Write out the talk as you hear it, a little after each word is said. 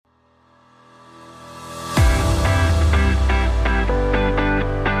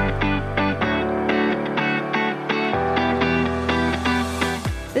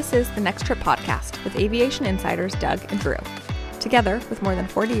is the Next Trip podcast with aviation insiders Doug and Drew. Together, with more than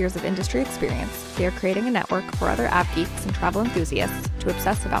 40 years of industry experience, they are creating a network for other app geeks and travel enthusiasts to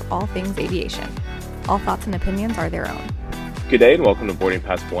obsess about all things aviation. All thoughts and opinions are their own. Good day and welcome to Boarding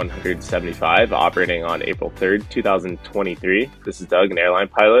Pass 175, operating on April 3rd, 2023. This is Doug, an airline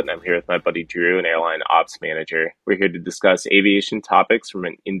pilot, and I'm here with my buddy Drew, an airline ops manager. We're here to discuss aviation topics from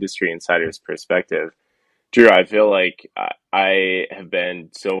an industry insider's perspective. Drew, I feel like I have been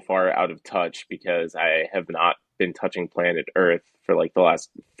so far out of touch because I have not been touching planet Earth for like the last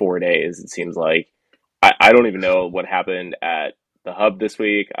 4 days. It seems like I don't even know what happened at the hub this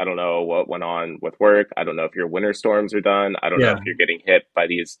week. I don't know what went on with work. I don't know if your winter storms are done. I don't know if you're getting hit by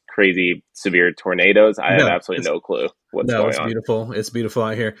these crazy severe tornadoes. I have absolutely no clue what's going on. It's beautiful. It's beautiful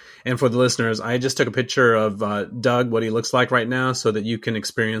out here. And for the listeners, I just took a picture of Doug, what he looks like right now, so that you can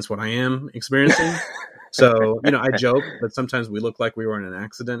experience what I am experiencing. So, I joke, but sometimes we look like we were in an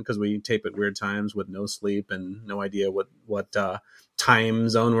accident because we tape at weird times with no sleep and no idea what time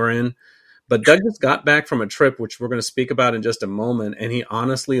zone we're in. But Doug just got back from a trip, which we're going to speak about in just a moment, and he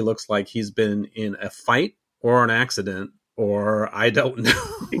honestly looks like he's been in a fight or an accident, or I don't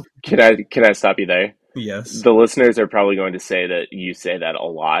know. Can I stop you there? Yes. The listeners are probably going to say that you say that a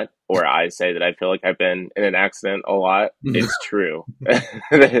lot, or I say that I feel like I've been in an accident a lot. It's true.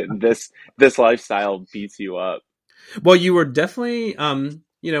 This lifestyle beats you up. Well, you were definitely,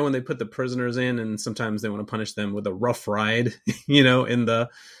 when they put the prisoners in, and sometimes they want to punish them with a rough ride,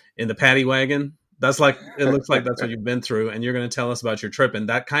 in the paddy wagon. It looks like that's what you've been through, and you're going to tell us about your trip, and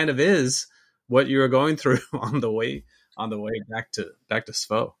that kind of is what you were going through on the way back to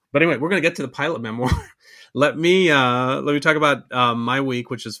SFO. But anyway, we're going to get to the pilot memoir. Let me talk about my week,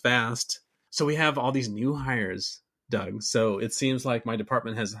 which is fast. So we have all these new hires, Doug. So it seems like my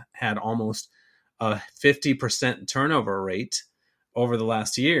department has had almost a 50% turnover rate over the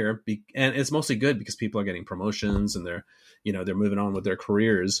last year, and it's mostly good because people are getting promotions and they're moving on with their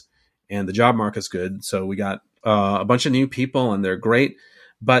careers, and the job market's good. So we got a bunch of new people, and they're great.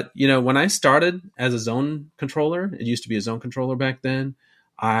 But when I started as a zone controller, it used to be a zone controller back then,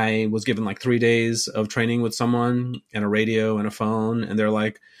 I was given like 3 days of training with someone and a radio and a phone, and they're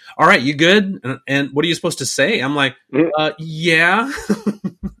like, "All right, you good? And what are you supposed to say?" I'm like, "Yeah."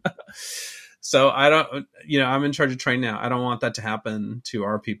 So I don't, I'm in charge of training now. I don't want that to happen to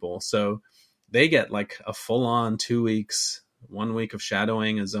our people. So they get like a full on 2 weeks, 1 week of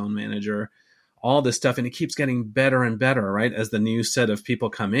shadowing a zone manager, all this stuff. And it keeps getting better and better, right? As the new set of people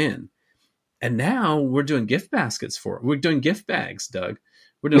come in. And now we're doing gift baskets we're doing gift bags, Doug.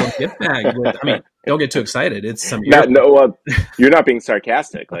 We're doing a gift bag. Don't get too excited. It's some. You're not being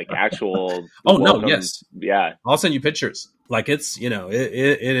sarcastic. Like actual. Oh no! Yes. Yeah. I'll send you pictures. Like it's it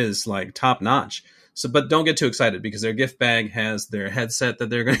is like top notch. So, but don't get too excited because their gift bag has their headset that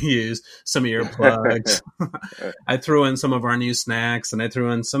they're going to use, some earplugs. I threw in some of our new snacks, and I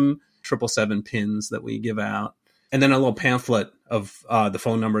threw in some 777 pins that we give out. And then a little pamphlet of the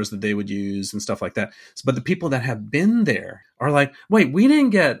phone numbers that they would use and stuff like that. But the people that have been there are like, wait, we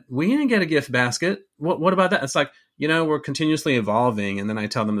didn't get a gift basket. What about that? It's like, we're continuously evolving. And then I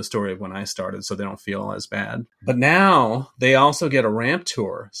tell them the story of when I started so they don't feel as bad. But now they also get a ramp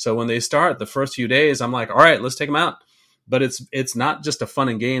tour. So when they start the first few days, I'm like, all right, let's take them out. But it's not just a fun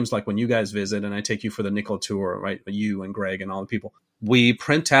and games like when you guys visit and I take you for the nickel tour, right? You and Greg and all the people. We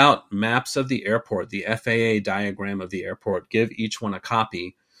print out maps of the airport, the FAA diagram of the airport, give each one a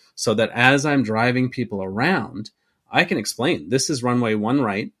copy so that as I'm driving people around, I can explain, this is runway 1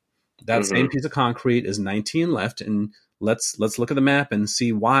 right. That same piece of concrete is 19 left. And let's look at the map and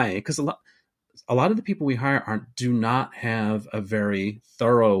see why. Because a lot of the people we hire do not have a very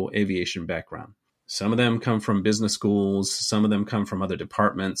thorough aviation background. Some of them come from business schools. Some of them come from other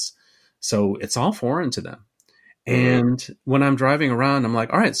departments. So it's all foreign to them. And when I'm driving around, I'm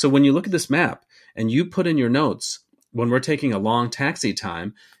like, all right, so when you look at this map and you put in your notes, when we're taking a long taxi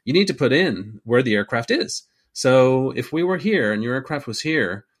time, you need to put in where the aircraft is. So if we were here and your aircraft was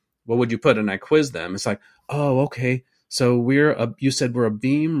here, what would you put? And I quiz them. It's like, oh, okay. So you said we're a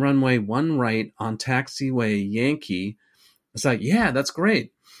beam runway 1 right on taxiway Yankee. It's like, yeah, that's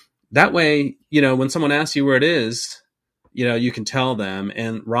great. That way, when someone asks you where it is, you can tell them.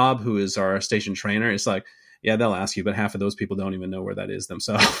 And Rob, who is our station trainer, is like, yeah, they'll ask you, but half of those people don't even know where that is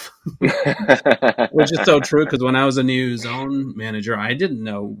themselves. Which is so true, because when I was a new zone manager, I didn't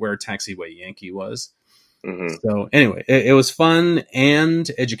know where taxiway Yankee was. So anyway, it was fun and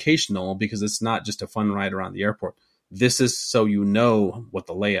educational because it's not just a fun ride around the airport. This is so what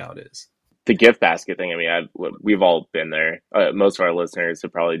the layout is. The gift basket thing, we've all been there. Most of our listeners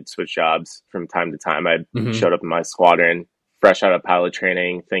have probably switched jobs from time to time. I showed up in my squadron fresh out of pilot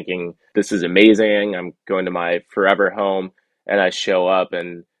training, thinking this is amazing. I'm going to my forever home. And I show up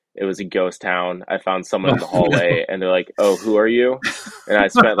and it was a ghost town. I found someone in the hallway and they're like, "Oh, who are you?" And I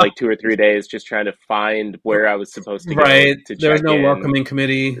spent like 2 or 3 days just trying to find where I was supposed to go Right. to There was check no in. welcoming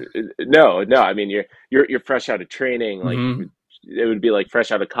committee. No, no. I mean, you're fresh out of training. Like Hmm. it would be like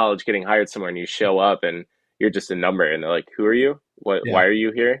fresh out of college getting hired somewhere, and you show up and you're just a number, and they're like, "Who are you? What? Yeah. Why are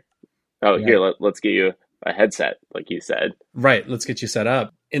you here? Oh, here, Right. let's get you a headset," like you said. Right. Let's get you set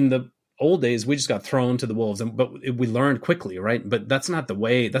up. In the old days, we just got thrown to the wolves, but we learned quickly, right? But that's not the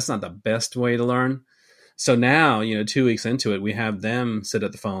way. That's not the best way to learn. So now, 2 weeks into it, we have them sit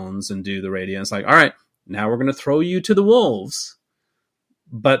at the phones and do the radio. It's like, all right, now we're going to throw you to the wolves,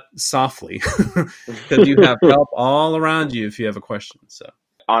 but softly, because you have help all around you if you have a question. So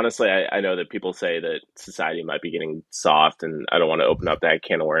Honestly, I know that people say that society might be getting soft, and I don't want to open up that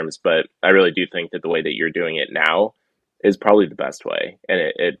can of worms, but I really do think that the way that you're doing it now is probably the best way, and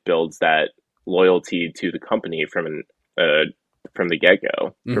it builds that loyalty to the company from the get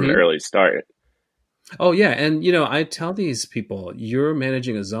go, from an hmm early start. Oh yeah, and I tell these people, you're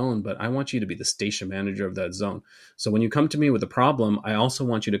managing a zone, but I want you to be the station manager of that zone. So when you come to me with a problem, I also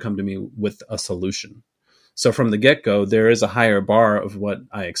want you to come to me with a solution. So from the get-go, there is a higher bar of what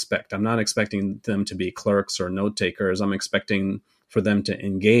I expect. I'm not expecting them to be clerks or note takers. I'm expecting for them to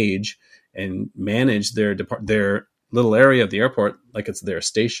engage and manage their little area of the airport like it's their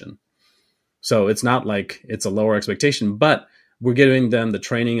station. So it's not like it's a lower expectation, but we're giving them the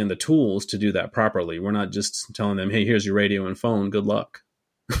training and the tools to do that properly. We're not just telling them, "Hey, here's your radio and phone. Good luck."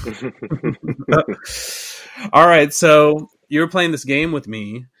 All right. So you were playing this game with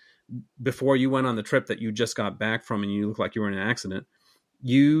me before you went on the trip that you just got back from, and you looked like you were in an accident.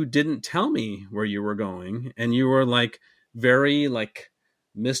 You didn't tell me where you were going, and you were like very like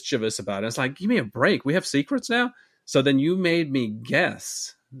mischievous about it. It's like, give me a break. We have secrets now. So then you made me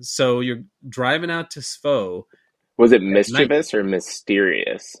guess. So you're driving out to Svo Was it at night, mischievous or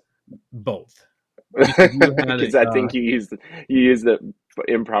mysterious? both, because you had Because I think you used the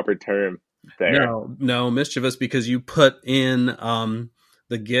improper term there. no mischievous because you put in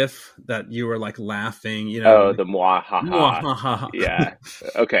the GIF that you were like laughing, Oh, like the mwahaha. "Mwahaha." Yeah.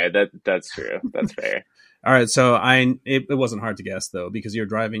 Okay, that's true. That's fair. All right, so it wasn't hard to guess though because you're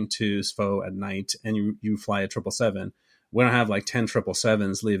driving to Svo at night and you fly a 777. We don't have like 10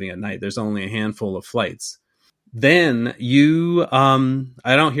 777s leaving at night. There's only a handful of flights. Then you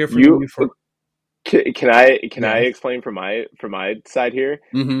I don't hear from You you for can I yeah. explain from my side here?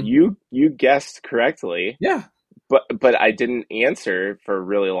 Mm-hmm. You guessed correctly, Yeah. but I didn't answer for a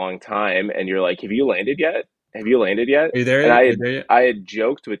really long time, and you're like, "Have you landed yet? Have you landed yet?" Are you there And yet? I Are you had there yet? I had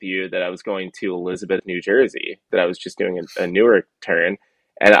joked with you that I was going to Elizabeth, New Jersey, that I was just doing a Newark turn,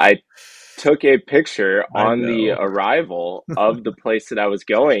 and I took a picture I on the know. arrival of the place that I was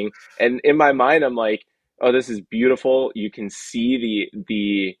going, and in my mind, I'm like, "Oh, this is beautiful. You can see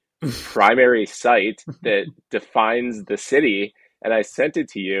the primary site that defines the city." And I sent it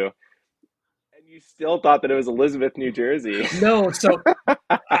to you, and you still thought that it was Elizabeth, New Jersey. No, so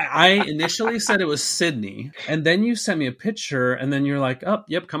I initially said it was Sydney, and then you sent me a picture, and then you're like, "Oh,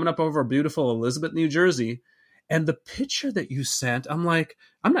 yep, coming up over beautiful Elizabeth, New Jersey." And the picture that you sent, I'm like,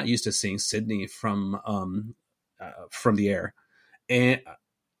 I'm not used to seeing Sydney from the air, and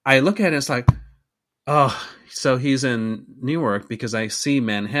I look at it, it's like, oh, so he's in Newark because I see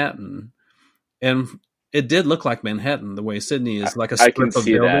Manhattan, and it did look like Manhattan the way Sydney I, is like a I can strip of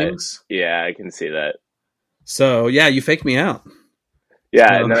see that. buildings. Yeah, I can see that. So yeah, you faked me out.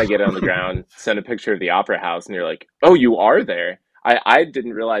 Yeah, and So then I get on the ground, send a picture of the opera house, and you're like, "Oh, you are there." I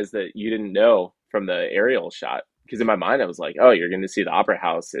didn't realize that you didn't know from the aerial shot, because in my mind I was like, "Oh, you're going to see the opera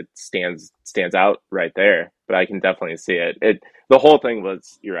house. It stands out right there." But I can definitely see it. The whole thing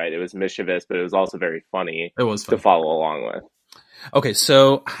was, you're right, it was mischievous, but it was also very funny it was to funny. follow along with. Okay,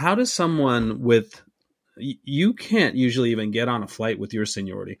 so how does someone with you can't usually even get on a flight with your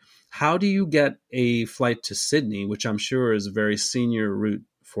seniority. How do you get a flight to Sydney, which I'm sure is a very senior route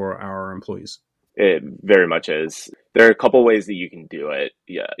for our employees? It very much is. There are a couple ways that you can do it.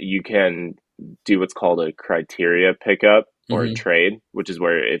 Yeah, you can do what's called a criteria pickup or a Mm-hmm. trade, which is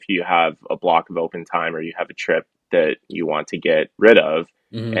where if you have a block of open time or you have a trip that you want to get rid of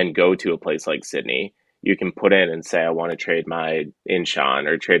Mm-hmm. and go to a place like Sydney, you can put in and say, "I want to trade my Incheon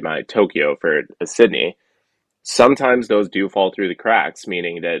or trade my Tokyo for a Sydney." Sometimes those do fall through the cracks,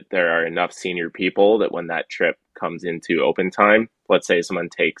 meaning that there are enough senior people that when that trip comes into open time, let's say someone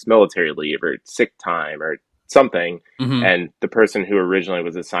takes military leave or sick time or something, Mm-hmm. and the person who originally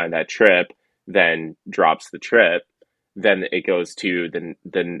was assigned that trip then drops the trip, then it goes to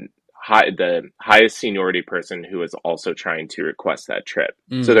the the highest seniority person who is also trying to request that trip.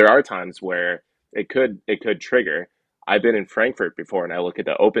 So Mm. there are times where it could trigger. I've been in Frankfurt before, and I look at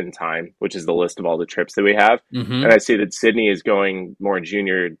the open time, which is the list of all the trips that we have, and Mm-hmm. I see that Sydney is going more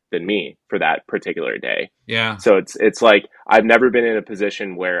junior than me for that particular day. Yeah. So it's like I've never been in a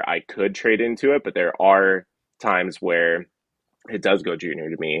position where I could trade into it, but there are times where it does go junior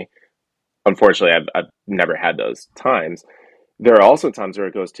to me. Unfortunately, I've never had those times. There are also times where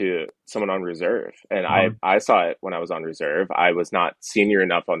it goes to someone on reserve, and Uh-huh. I saw it when I was on reserve. I was not senior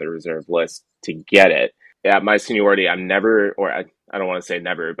enough on the reserve list to get it. At my seniority, I'm never, or I don't want to say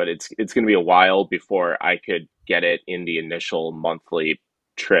never, but it's going to be a while before I could get it in the initial monthly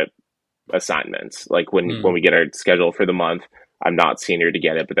trip assignments. Like when Mm. we get our schedule for the month, I'm not senior to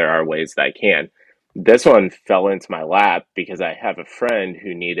get it, but there are ways that I can. This one fell into my lap because I have a friend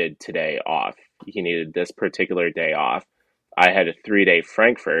who needed today off. He needed this particular day off. I had a 3-day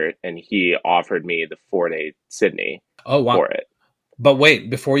Frankfurt, and he offered me the 4-day Sydney Oh, wow. for it. But wait,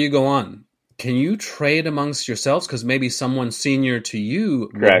 before you go on, can you trade amongst yourselves? Because maybe someone senior to you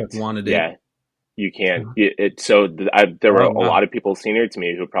would have Correct? wanted it. Yeah, you can. There were Oh, a wow. lot of people senior to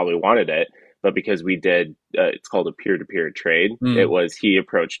me who probably wanted it, but because we did, it's called a peer-to-peer trade. It Mm. was he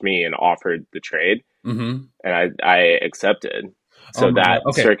approached me and offered the trade, Mm-hmm. and I accepted. Oh So my God. that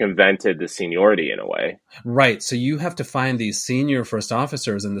Okay. circumvented the seniority in a way. Right. So you have to find these senior first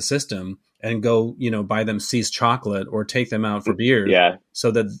officers in the system and go, buy them C's chocolate or take them out for beers Yeah,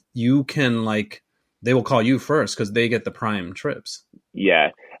 so that you can they will call you first because they get the prime trips. yeah.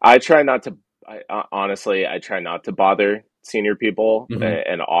 I try not to. Honestly, I try not to bother senior people Mm-hmm.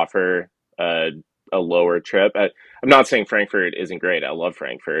 and offer a, a lower trip. I'm not saying Frankfurt isn't great. I love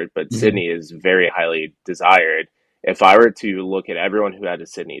Frankfurt, but Mm-hmm. Sydney is very highly desired. If I were to look at everyone who had a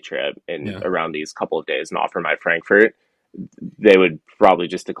Sydney trip in Yeah. around these couple of days and offer my Frankfurt, they would probably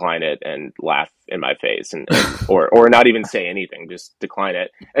just decline it and laugh in my face and or not even say anything, just decline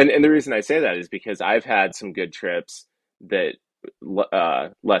it. And the reason I say that is because I've had some good trips that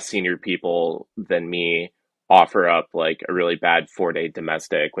less senior people than me offer up, like a really bad 4-day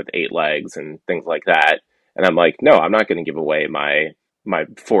domestic with 8 legs and things like that. And I'm like, no, I'm not going to give away my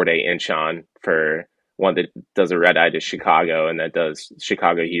 4-day Incheon for one that does a red eye to Chicago and that does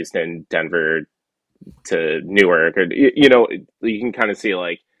Chicago, Houston, Denver to Newark, or you can kind of see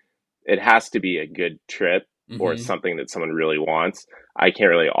like it has to be a good trip or Mm-hmm. something that someone really wants. I can't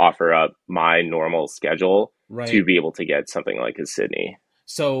really offer up my normal schedule to Right. be able to get something like a Sydney.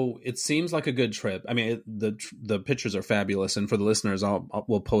 So it seems like a good trip. I mean, the pictures are fabulous, and for the listeners,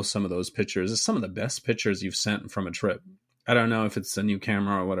 we'll post some of those pictures. It's some of the best pictures you've sent from a trip. I don't know if it's a new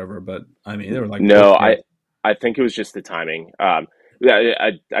camera or whatever, but I mean, they were like No, 4K. I think it was just the timing. Yeah,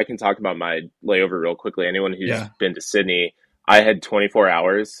 I can talk about my layover real quickly. Anyone who's Yeah. been to Sydney, I had 24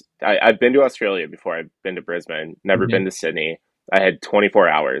 hours. I've been to Australia before. I've been to Brisbane, never Mm-hmm. been to Sydney. I had 24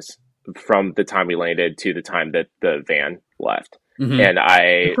 hours from the time we landed to the time that the van left. Mm-hmm. And I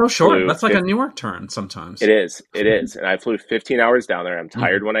It's so short. flew That's like a Newark turn sometimes. it is. And I flew 15 hours down there. I'm Mm-hmm.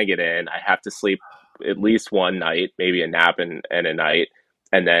 tired when I get in. I have to sleep at least one night, maybe a nap and a night,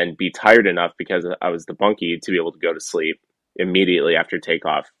 and then be tired enough because I was the bunkie to be able to go to sleep immediately after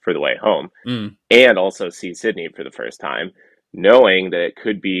takeoff for the way home Mm. and also see Sydney for the first time, knowing that it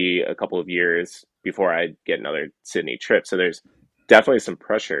could be a couple of years before I get another Sydney trip. So there's definitely some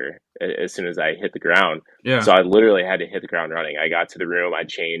pressure as soon as I hit the ground. Yeah. So I literally had to hit the ground running. I got to the room, I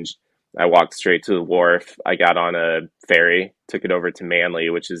changed, I walked straight to the wharf. I got on a ferry, took it over to Manly,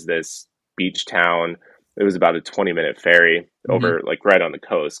 which is this beach town. It was about a 20-minute ferry Mm-hmm. over, like right on the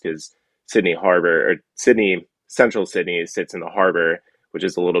coast, because Sydney Harbor, or Sydney, central Sydney sits in the harbor, which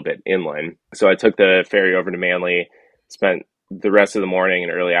is a little bit inland. So I took the ferry over to Manly, spent the rest of the morning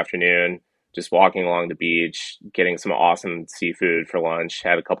and early afternoon just walking along the beach, getting some awesome seafood for lunch,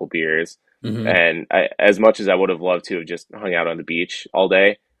 had a couple beers. Mm-hmm. And as much as I would have loved to have just hung out on the beach all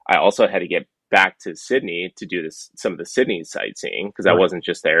day, I also had to get back to Sydney to do some of the Sydney sightseeing because I Right. wasn't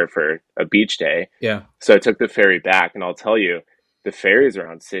just there for a beach day. Yeah. So I took the ferry back, and I'll tell you, the ferries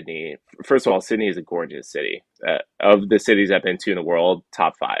around Sydney, first of all, Sydney is a gorgeous city. Of the cities I've been to in the world,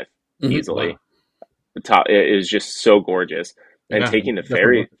 top 5, Mm-hmm. easily. Wow. The top, it is just so gorgeous. And Yeah. taking the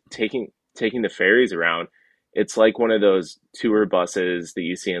Definitely. taking the ferries around, it's like one of those tour buses that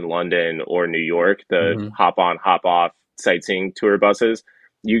you see in London or New York, the Mm-hmm. hop on, hop off sightseeing tour buses.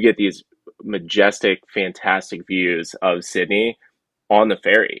 You get these majestic, fantastic views of Sydney on the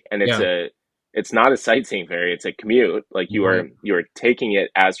ferry. And Yeah. it's not a sightseeing ferry, it's a commute. Like Right. you are taking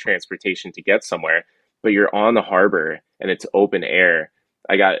it as transportation to get somewhere, but you're on the harbor and it's open air.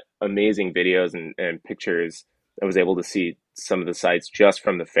 I got amazing videos and pictures. I was able to see some of the sites just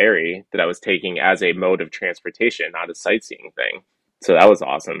from the ferry that I was taking as a mode of transportation, not a sightseeing thing. So that was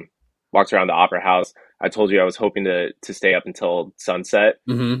awesome. Walked around the Opera House. I told you I was hoping to stay up until sunset.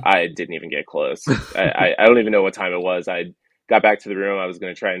 Mm-hmm. I didn't even get close. I don't even know what time it was. I got back to the room. I was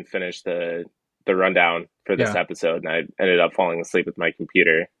going to try and finish the rundown for this Yeah. episode, and I ended up falling asleep with my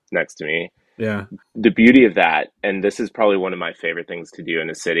computer next to me. Yeah. The beauty of that, and this is probably one of my favorite things to do in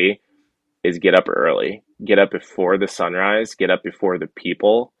a city, is get up early, get up before the sunrise, get up before the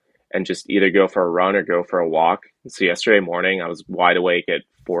people, and just either go for a run or go for a walk. So yesterday morning, I was wide awake at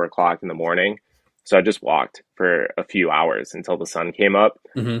 4 o'clock in the morning. So I just walked for a few hours until the sun came up.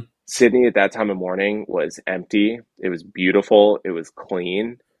 Mm-hmm. Sydney at that time of morning was empty. It was beautiful. It was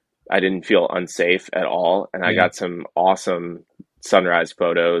clean. I didn't feel unsafe at all. And I Yeah. got some awesome sunrise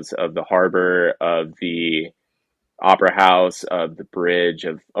photos of the harbor, of the Opera House, of the bridge,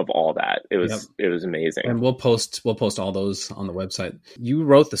 of all that. It Yep. was amazing. And we'll post all those on the website. You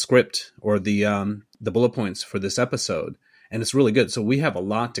wrote the script or the bullet points for this episode, and it's really good. So we have a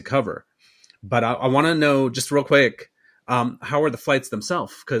lot to cover. But I want to know just real quick, how are the flights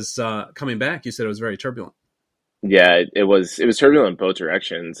themselves? Because coming back, you said it was very turbulent. Yeah, it was turbulent in both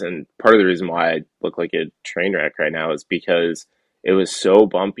directions, and part of the reason why I look like a train wreck right now is because it was so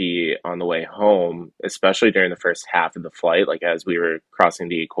bumpy on the way home, especially during the first half of the flight, like as we were crossing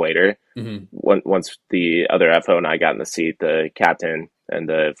the equator. Mm-hmm. Once the other FO and I got in the seat, the captain and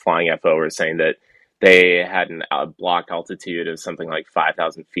the flying FO were saying that they had a block altitude of something like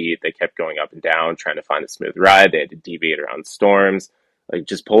 5,000 feet. They kept going up and down, trying to find a smooth ride. They had to deviate around storms. Like,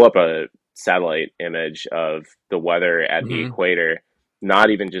 just pull up a satellite image of the weather at the equator,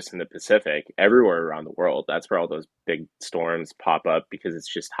 not even just in the Pacific, everywhere around the world. That's where all those big storms pop up because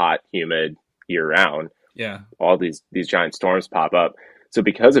it's just hot, humid year round. Yeah. All these giant storms pop up. So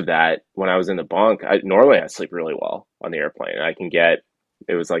because of that, when I was in the bunk, normally I sleep really well on the airplane.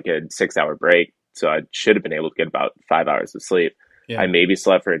 It was like a 6-hour break. So I should have been able to get about 5 hours of sleep. Yeah. I maybe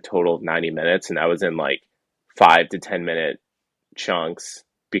slept for a total of 90 minutes, and I was in like 5 to 10 minute chunks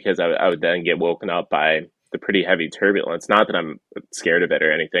because I would then get woken up by the pretty heavy turbulence. Not that I'm scared of it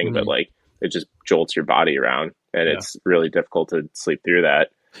or anything, but like it just jolts your body around, and it's really difficult to sleep through that.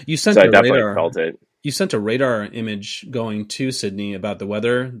 You sent so I definitely felt it. You sent a radar image going to Sydney about the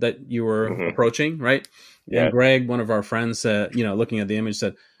weather that you were approaching, right? Yeah. And Greg, one of our friends, said, looking at the image,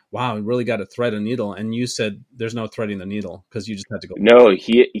 said, "Wow, we really got to thread a needle." And you said, "There's no threading the needle because you just had to go." No,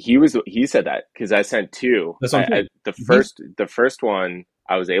 he said that because I sent two. That's what I'm saying. The first one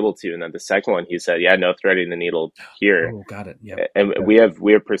I was able to, and then the second one he said, "Yeah, no threading the needle here." Oh, got it. Yeah. And we have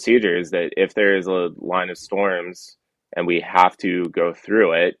procedures that if there is a line of storms and we have to go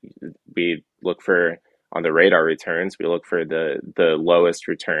through it, we look for, on the radar returns, we look for the lowest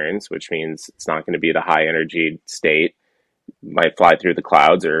returns, which means it's not going to be the high energy state. Might fly through the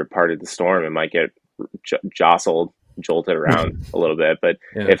clouds or part of the storm and might get jolted around a little bit. But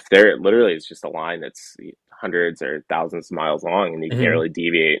if there literally is just a line that's hundreds or thousands of miles long and you can't really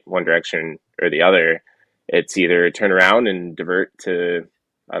deviate one direction or the other, it's either turn around and divert to,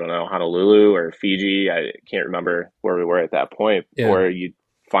 I don't know, Honolulu or Fiji. I can't remember where we were at that point, or you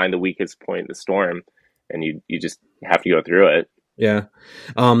find the weakest point in the storm and you just have to go through it. Yeah.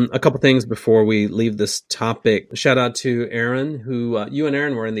 A couple things before we leave this topic. Shout out to Aaron, who you and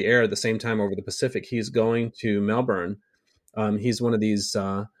Aaron were in the air at the same time over the Pacific. He's going to Melbourne. He's one of these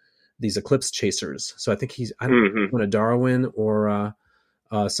eclipse chasers. So I think I don't know, in a Darwin or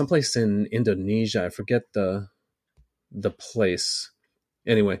someplace in Indonesia. I forget the place.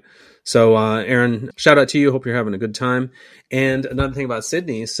 Anyway, so Aaron, shout out to you. Hope you're having a good time. And another thing about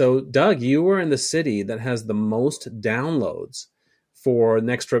Sydney. So Doug, you were in the city that has the most downloads for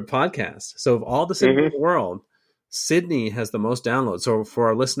Next Trip podcast. So of all the cities in the world, Sydney has the most downloads. So for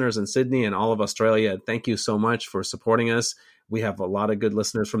our listeners in Sydney and all of Australia, thank you so much for supporting us. We have a lot of good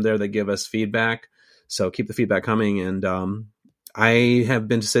listeners from there that give us feedback. So keep the feedback coming. And I have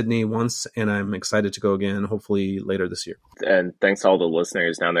been to Sydney once, and I'm excited to go again, hopefully later this year. And thanks to all the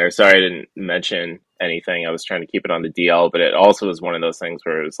listeners down there. Sorry I didn't mention anything. I was trying to keep it on the DL, but it also was one of those things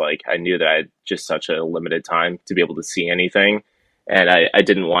where it was like I knew that I had just such a limited time to be able to see anything. And I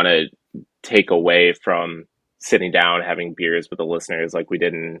didn't want to take away from sitting down, having beers with the listeners like we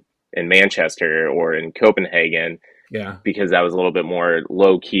did in Manchester or in Copenhagen. Yeah. Because that was a little bit more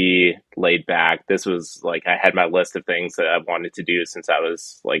low key, laid back. This was like, I had my list of things that I've wanted to do since I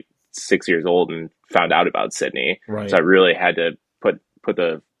was like 6 years old and found out about Sydney. Right. So I really had to put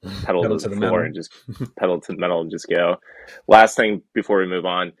the pedal to the floor and just pedal to the metal and just go. Last thing before we move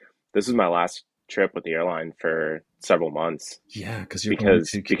on, this is my last trip with the airline for several months. Yeah. Because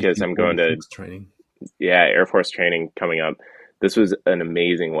I'm going to training. Yeah, Air Force training coming up. this was an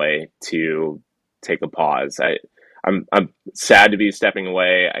amazing way to take a pause. I'm sad to be stepping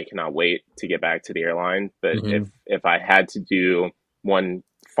away. I cannot wait to get back to the airline. But Mm-hmm. if I had to do one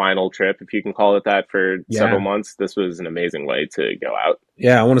final trip, if you can call it that, for several months, this was an amazing way to go out.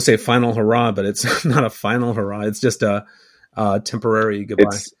 Yeah, I want to say final hurrah, but it's not a final hurrah. It's just a temporary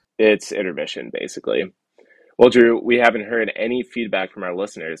goodbye. It's intermission, basically. Well, Drew, we haven't heard any feedback from our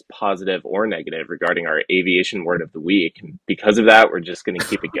listeners, positive or negative, regarding our aviation word of the week. And because of that, we're just going to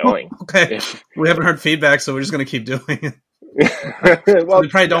keep it going. Okay. We haven't heard feedback, so we're just going to keep doing it. Well, we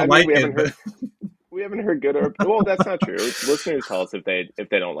probably don't like it. We haven't heard good or well. That's not true. Listeners tell us if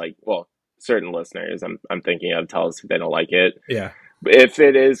they don't like. Well, certain listeners I'm thinking of tell us if they don't like it. Yeah. If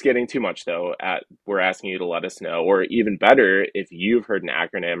it is getting too much, though, we're asking you to let us know. Or even better, if you've heard an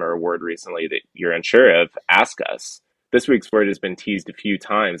acronym or a word recently that you're unsure of, ask us. This week's word has been teased a few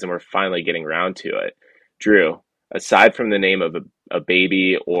times, and we're finally getting around to it. Drew, aside from the name of a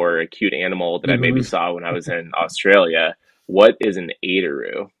baby or a cute animal that I maybe saw when I was in Australia, what is an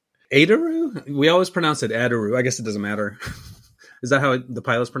ADIRU? ADIRU? We always pronounce it ADIRU. I guess it doesn't matter. Is that how the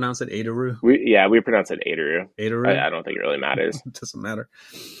pilots pronounce it? ADIRU? We pronounce it ADIRU. ADIRU? I don't think it really matters. It doesn't matter.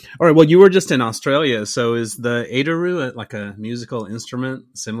 All right. Well, you were just in Australia, so is the ADIRU like a musical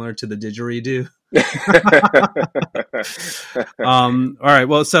instrument similar to the didgeridoo? All right.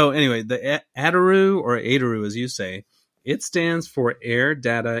 Well, so anyway, the ADIRU or ADIRU, as you say, it stands for Air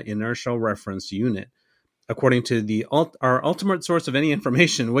Data Inertial Reference Unit. According to our ultimate source of any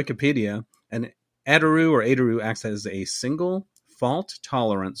information, Wikipedia, an ADIRU or ADIRU acts as a single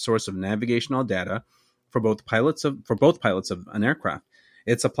fault-tolerant source of navigational data for both pilots of an aircraft.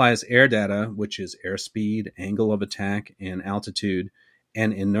 It supplies air data, which is airspeed, angle of attack, and altitude,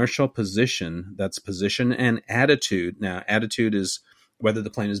 and inertial position, that's position, and attitude. Now, attitude is whether the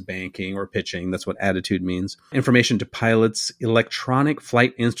plane is banking or pitching. That's what attitude means. Information to pilots, electronic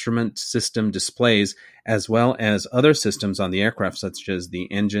flight instrument system displays, as well as other systems on the aircraft, such as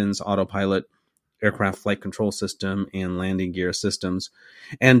the engines, autopilot, aircraft flight control system, and landing gear systems.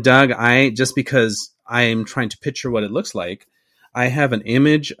 And Doug, just because I'm trying to picture what it looks like, I have an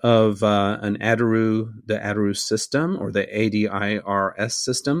image of an ADIRU, the ADIRU system, or the ADIRS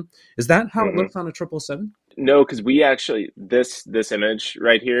system. Is that how it looks on a 777? No, because we actually, this image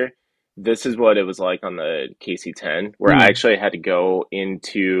right here, this is what it was like on the KC-10, where I actually had to go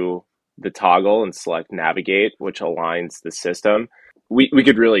into the toggle and select navigate, which aligns the system. We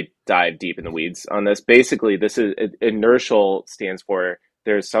could really dive deep in the weeds on this. Basically, this is inertial stands for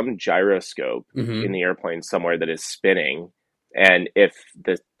there's some gyroscope in the airplane somewhere that is spinning. And if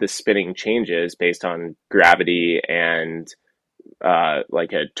the spinning changes based on gravity and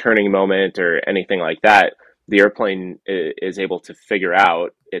like a turning moment or anything like that, the airplane is able to figure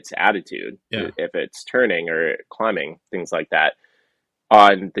out its attitude, if it's turning or climbing, things like that.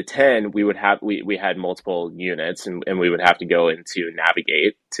 On the 10, we had multiple units, and we would have to go into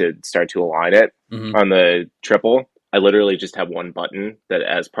navigate to start to align it. On the 777, I literally just have one button that,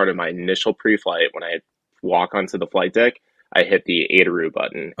 as part of my initial pre-flight, when I walk onto the flight deck, I hit the ADIRU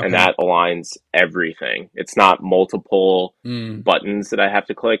button, and that aligns everything. It's not multiple buttons that I have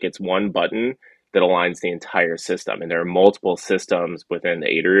to click. It's one button that aligns the entire system. And there are multiple systems within the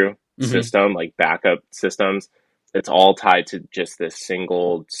ADIRU system, like backup systems. It's all tied to just this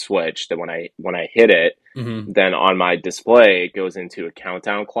single switch that when I hit it, then on my display, it goes into a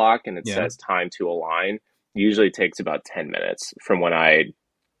countdown clock, and it says time to align. Usually it takes about 10 minutes from when I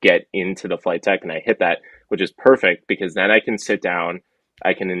get into the flight deck and I hit that, which is perfect because then I can sit down,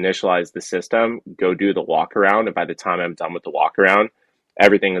 I can initialize the system, go do the walk around, and by the time I'm done with the walk around,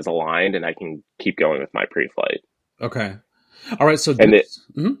 everything is aligned and I can keep going with my pre-flight. Okay. All right. So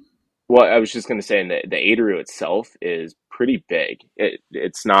well, I was just going to say, the ADIRU itself is pretty big.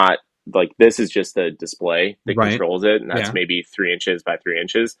 It's not like this is just the display that controls it, and that's maybe 3 inches by 3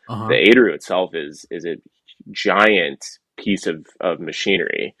 inches. The ADIRU itself is a giant piece of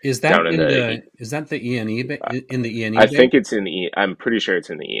machinery. Is that is that the E&E bay? In the E&E I bay? think it's in the I'm pretty sure it's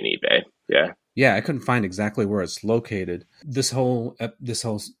in the E&E bay. Yeah. Yeah, I couldn't find exactly where it's located. This whole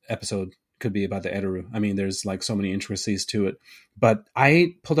episode could be about the ADIRU. I mean, there's like so many intricacies to it. But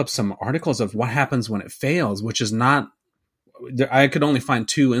I pulled up some articles of what happens when it fails, which is not. I could only find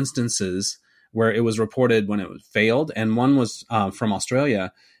 2 instances where it was reported when it failed, and one was from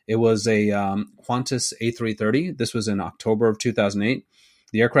Australia. It was a Qantas A330. This was in October of 2008.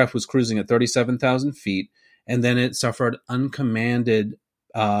 The aircraft was cruising at 37,000 feet, and then it suffered uncommanded,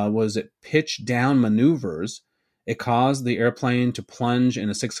 pitch down maneuvers. It caused the airplane to plunge in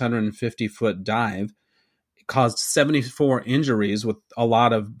a 650-foot dive. It caused 74 injuries with a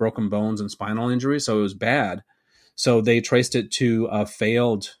lot of broken bones and spinal injuries, so it was bad. So they traced it to a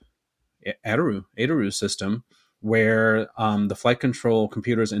failed ADIRU system where the flight control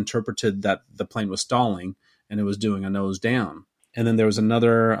computers interpreted that the plane was stalling and it was doing a nose down. And then there was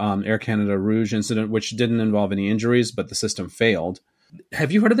another Air Canada Rouge incident, which didn't involve any injuries, but the system failed.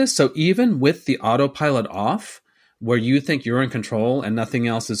 Have you heard of this? So even with the autopilot off, where you think you're in control and nothing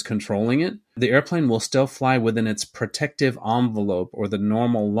else is controlling it, the airplane will still fly within its protective envelope or the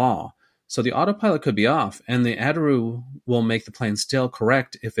normal law. So the autopilot could be off, and the ADIRU will make the plane still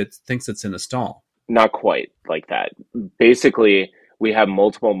correct if it thinks it's in a stall. Not quite like that. Basically, we have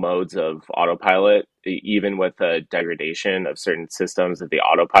multiple modes of autopilot, even with the degradation of certain systems of the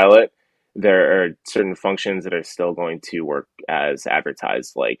autopilot. There are certain functions that are still going to work as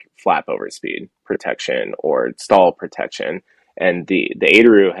advertised, like flap over speed protection or stall protection. And the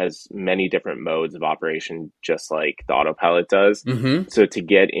ADIRU has many different modes of operation, just like the autopilot does. Mm-hmm. So to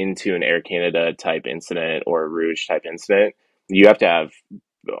get into an Air Canada type incident or a Rouge type incident, you have to have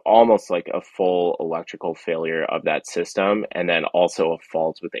almost like a full electrical failure of that system, and then also a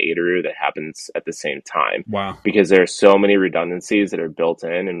fault with the ADIRU that happens at the same time. Wow. Because there are so many redundancies that are built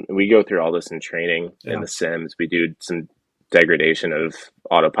in, and we go through all this in training in the sims. We do some degradation of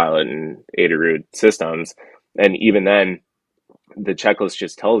autopilot and ADIRU systems, and even then, the checklist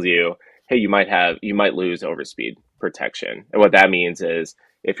just tells you, hey, you might lose overspeed protection. And what that means is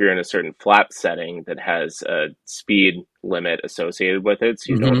if you're in a certain flap setting that has a speed limit associated with it,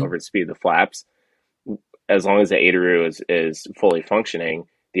 so you don't overspeed the flaps, as long as the ADIRU is fully functioning,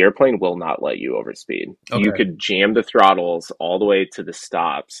 the airplane will not let you overspeed. Okay. You could jam the throttles all the way to the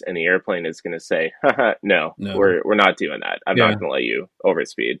stops, and the airplane is going to say, no, we're not doing that. I'm not going to let you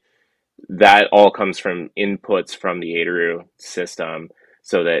overspeed. That all comes from inputs from the ADIRU system,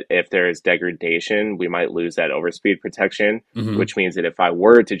 so that if there is degradation, we might lose that overspeed protection, which means that if I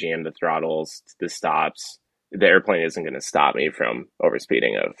were to jam the throttles to the stops, the airplane isn't going to stop me from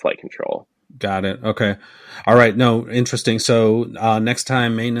overspeeding of flight control. Got it. Okay. All right. No, interesting. So next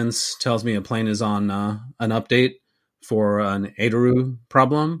time maintenance tells me a plane is on an update for an ADIRU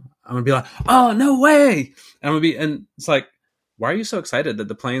problem, I'm going to be like, oh, no way. And it's like, why are you so excited that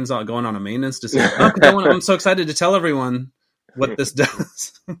the plane's going on a maintenance decision? I'm so excited to tell everyone what this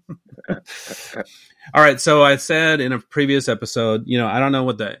does. All right. So I said in a previous episode, I don't know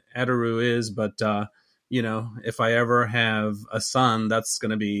what the ADIRU is, but, if I ever have a son, that's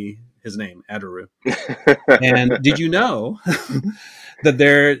going to be his name, ADIRU. And did you know that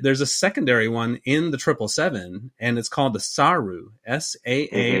there's a secondary one in the 777, and it's called the SARU,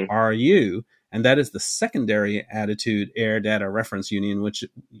 SAARU. And that is the secondary attitude air data reference unit,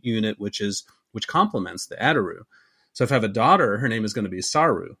 which complements the ADIRU. So if I have a daughter, her name is going to be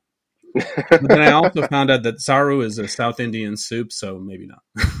Saru. But then I also found out that Saru is a South Indian soup, so maybe not.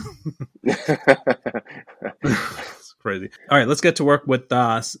 It's crazy. All right, let's get to work with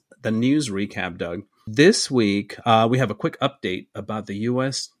the news recap, Doug. This week, we have a quick update about the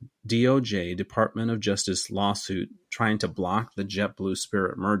U.S. DOJ, Department of Justice lawsuit trying to block the JetBlue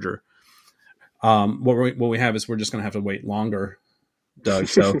Spirit merger. What we have is we're just going to have to wait longer, Doug.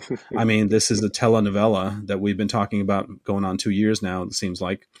 So, this is a telenovela that we've been talking about going on 2 years now, it seems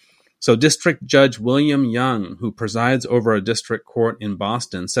like. So District Judge William Young, who presides over a district court in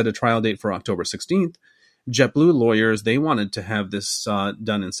Boston, set a trial date for October 16th. JetBlue lawyers, they wanted to have this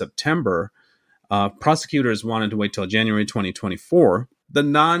done in September. Prosecutors wanted to wait till January 2024. The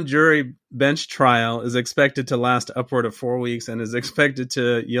non-jury bench trial is expected to last upward of 4 weeks and is expected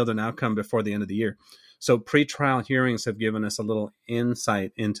to yield an outcome before the end of the year. So pre-trial hearings have given us a little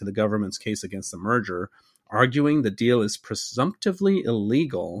insight into the government's case against the merger, arguing the deal is presumptively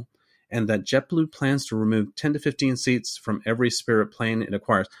illegal and that JetBlue plans to remove 10 to 15 seats from every Spirit plane it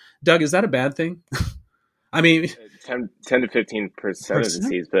acquires. Doug, is that a bad thing? 10 to 15% of the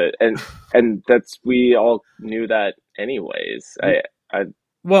seats, but and that's, we all knew that anyways.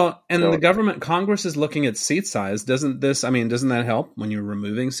 The government, Congress is looking at seat size. Doesn't that help when you're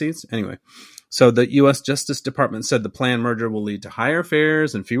removing seats? Anyway, so the U.S. Justice Department said the planned merger will lead to higher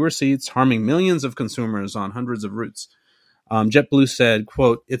fares and fewer seats, harming millions of consumers on hundreds of routes. JetBlue said,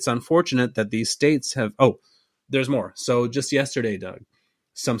 quote, "It's unfortunate that these states have..." Oh, there's more. So just yesterday, Doug,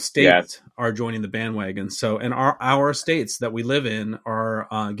 some states are joining the bandwagon. So, and our states that we live in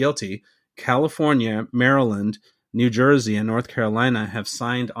are guilty. California, Maryland, New Jersey, and North Carolina have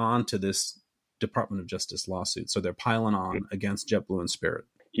signed on to this Department of Justice lawsuit. So they're piling on against JetBlue and Spirit.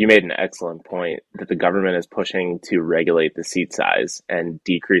 You made an excellent point that the government is pushing to regulate the seat size and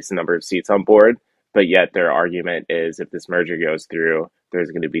decrease the number of seats on board. But yet their argument is if this merger goes through,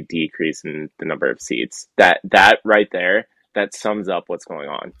 there's going to be decrease in the number of seats. That right there, that sums up what's going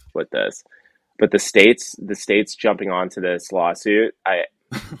on with this. But the states jumping onto this lawsuit,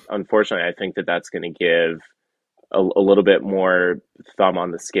 unfortunately, I think that that's going to give a little bit more thumb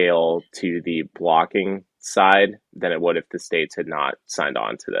on the scale to the blocking side than it would if the states had not signed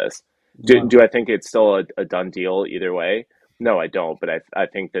on to this. Do I think it's still a done deal either way? No, I don't. But I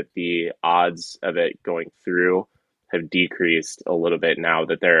think that the odds of it going through have decreased a little bit now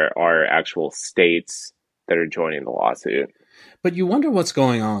that there are actual states that are joining the lawsuit. But you wonder what's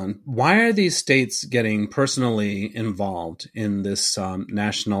going on. Why are these states getting personally involved in this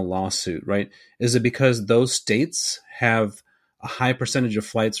national lawsuit, right? Is it because those states have a high percentage of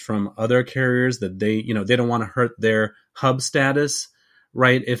flights from other carriers that they don't want to hurt their hub status,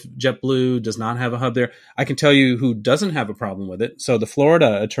 right? If JetBlue does not have a hub there, I can tell you who doesn't have a problem with it. So the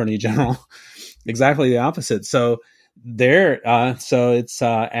Florida Attorney General, exactly the opposite. So it's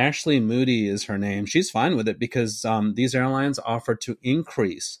Ashley Moody is her name. She's fine with it because these airlines offer to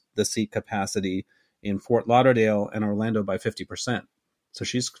increase the seat capacity in Fort Lauderdale and Orlando by 50%. So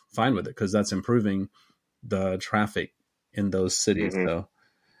she's fine with it because that's improving the traffic in those cities. Mm-hmm. So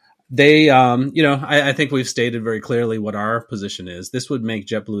they, I think we've stated very clearly what our position is. This would make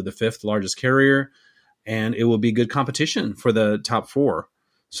JetBlue the 5th largest carrier, and it will be good competition for the top 4.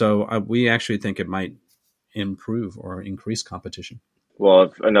 So we actually think it might improve or increase competition. Well,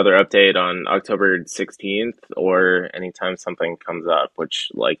 if another update on October 16th or anytime something comes up, which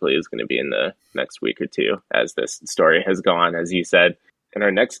likely is going to be in the next week or two, as this story has gone, as you said. In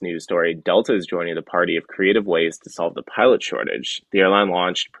our next news story, Delta is joining the party of creative ways to solve the pilot shortage. The airline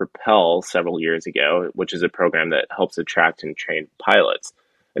launched Propel several years ago, which is a program that helps attract and train pilots.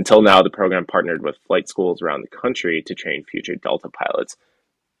 Until now, the program partnered with flight schools around the country to train future Delta pilots.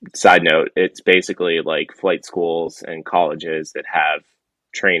 Side note, it's basically like flight schools and colleges that have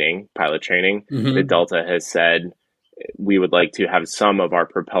pilot training. Mm-hmm. That Delta has said, we would like to have some of our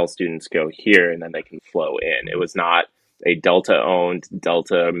Propel students go here and then they can flow in. It was not a Delta-owned,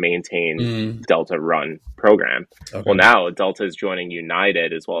 Delta-maintained, Delta-run program. Okay. Well, now Delta is joining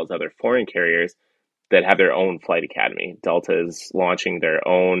United as well as other foreign carriers that have their own flight academy. Delta is launching their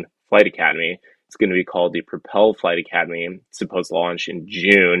own flight academy. It's going to be called the Propel Flight Academy. It's supposed to launch in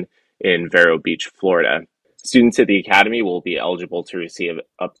June in Vero Beach, Florida. Students at the academy will be eligible to receive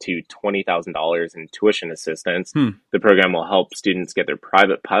up to $20,000 in tuition assistance. The program will help students get their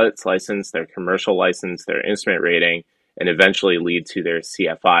private pilot's license, their commercial license, their instrument rating, and eventually lead to their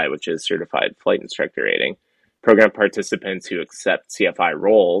CFI, which is Certified Flight Instructor Rating. Program participants who accept CFI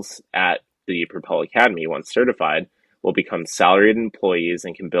roles at the Propel Academy, once certified, will become salaried employees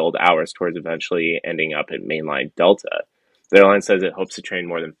and can build hours towards eventually ending up at mainline Delta. The airline says it hopes to train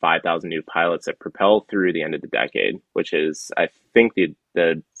more than 5,000 new pilots at Propel through the end of the decade, which is, I think,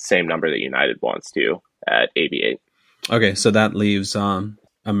 the same number that United wants to at Aviate. Okay, so that leaves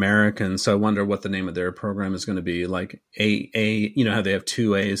American. So I wonder what the name of their program is going to be. Like how they have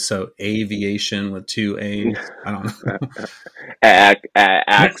 2 A's, so aviation with 2 A's. I don't know.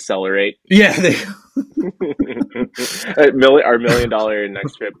 Accelerate. Yeah, our $1 million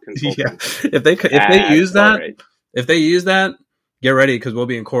next trip consultant. Yeah. If they use that, get ready because we'll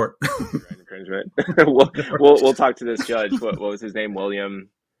be in court. Infringement. We'll talk to this judge. What was his name? William.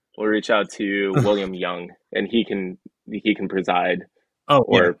 We'll reach out to William Young, and he can preside.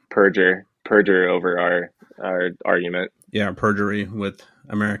 Perjure over our argument. Yeah, perjury with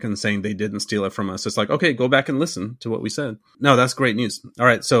Americans saying they didn't steal it from us. It's like, okay, go back and listen to what we said. No, that's great news. All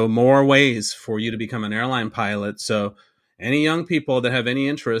right, so more ways for you to become an airline pilot. So any young people that have any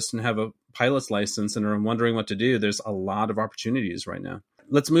interest and have a pilot's license and are wondering what to do, there's a lot of opportunities right now.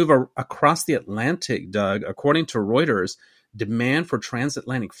 Let's move across the Atlantic, Doug. According to Reuters, demand for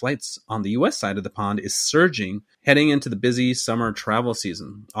transatlantic flights on the U.S. side of the pond is surging heading into the busy summer travel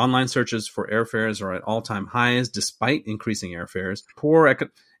season. Online searches for airfares are at all-time highs despite increasing airfares.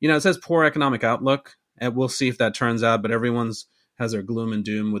 It says poor economic outlook, and we'll see if that turns out, but everyone's has their gloom and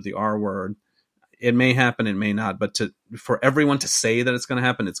doom with the R word. It may happen, it may not, but for everyone to say that it's going to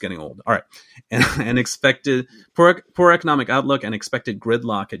happen, it's getting old. All right. And expected poor economic outlook and expected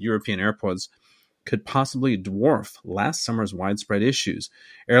gridlock at European airports could possibly dwarf last summer's widespread issues.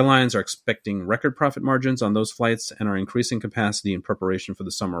 Airlines are expecting record profit margins on those flights and are increasing capacity in preparation for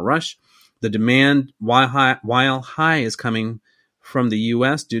the summer rush. The demand, while high, is coming from the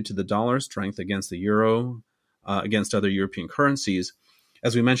U.S. due to the dollar strength against the euro, against other European currencies.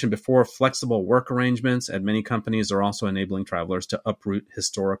 As we mentioned before, flexible work arrangements at many companies are also enabling travelers to uproot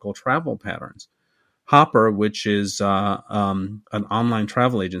historical travel patterns. Hopper, which is an online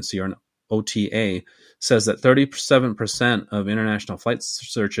travel agency or an OTA, says that 37% of international flight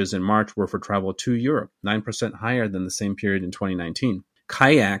searches in March were for travel to Europe, 9% higher than the same period in 2019.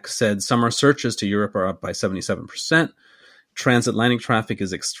 Kayak said summer searches to Europe are up by 77%. Transatlantic traffic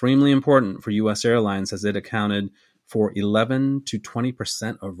is extremely important for U.S. airlines as it accounted for 11 to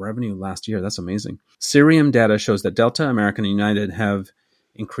 20% of revenue last year. That's amazing. Cirium data shows that Delta, American, and United have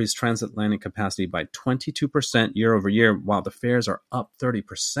increased transatlantic capacity by 22% year over year, while the fares are up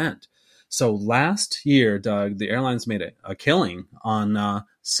 30%. So last year, Doug, the airlines made a killing on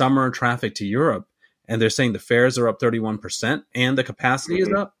summer traffic to Europe, and they're saying the fares are up 31% and the capacity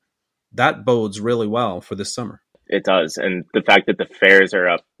is up. That bodes really well for this summer. It does. And the fact that the fares are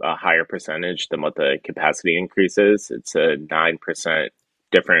up a higher percentage than what the capacity increases, it's a 9%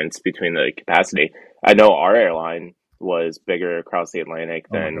 difference between the capacity. I know our airline was bigger across the Atlantic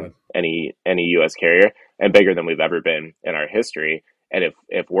than any U.S. carrier, and bigger than we've ever been in our history. And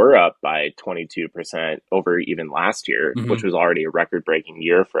if we're up by 22% over even last year, which was already a record-breaking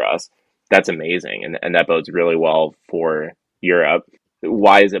year for us, that's amazing. And that bodes really well for Europe.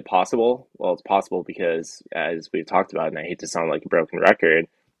 Why is it possible? Well, it's possible because, as we've talked about, and I hate to sound like a broken record,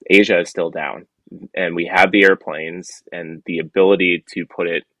 Asia is still down. And we have the airplanes and the ability to put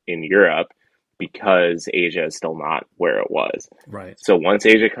it in Europe because Asia is still not where it was. Right. So once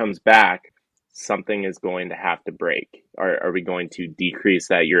Asia comes back, something is going to have to break. Are we going to decrease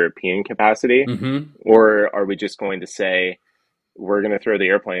that European capacity? Or are we just going to say, we're going to throw the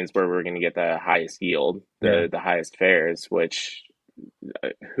airplanes where we're going to get the highest yield, the highest fares, which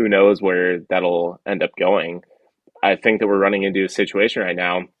who knows where that'll end up going. I think that we're running into a situation right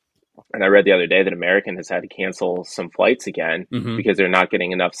now, and I read the other day that American has had to cancel some flights again because they're not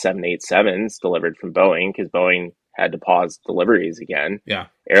getting enough 787s delivered from Boeing because Boeing had to pause deliveries again. Yeah.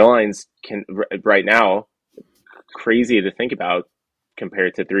 Airlines can, right now, crazy to think about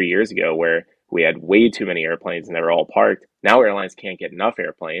compared to 3 years ago where we had way too many airplanes and they were all parked. Now airlines can't get enough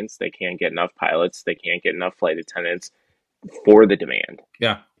airplanes. They can't get enough pilots. They can't get enough flight attendants for the demand.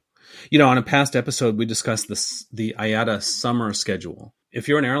 Yeah. You know, on a past episode, we discussed the IATA summer schedule. If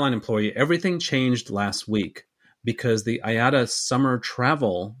you're an airline employee, everything changed last week because the IATA summer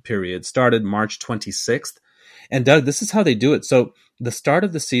travel period started March 26th. And Doug, this is how they do it. So the start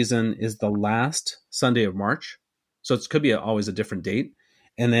of the season is the last Sunday of March. So it could be always a different date.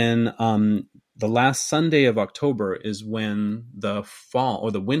 And then the last Sunday of October is when the fall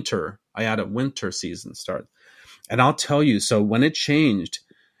or the winter, IATA winter season starts. And I'll tell you, so when it changed,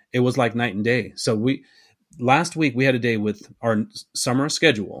 it was like night and day. So last week we had a day with our summer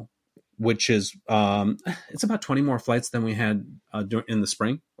schedule, which is it's about 20 more flights than we had in the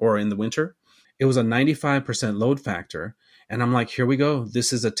spring or in the winter. It was a 95% load factor. And I'm like, here we go.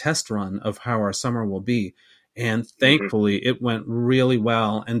 This is a test run of how our summer will be. And thankfully, it went really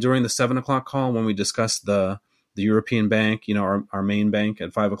well. And during the 7 o'clock call, when we discussed the European bank, you know, our main bank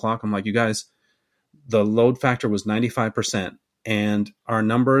at 5 o'clock, I'm like, you guys, the load factor was 95%. And our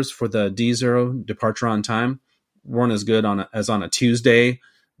numbers for the D0 departure on time weren't as good as on a Tuesday,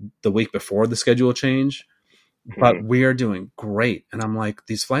 the week before the schedule change. But we are doing great. And I'm like,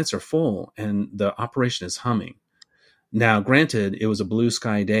 these flights are full and the operation is humming. Now, granted, it was a blue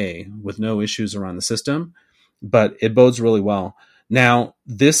sky day with no issues around the system, but it bodes really well. Now,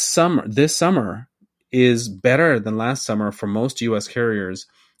 this summer is better than last summer for most U.S. carriers.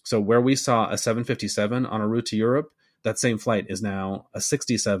 So where we saw a 757 on a route to Europe, that same flight is now a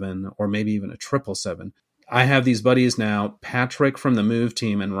 67 or maybe even a 777. I have these buddies now, Patrick from the Move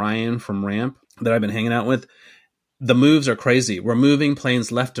team and Ryan from Ramp, that I've been hanging out with. The moves are crazy. We're moving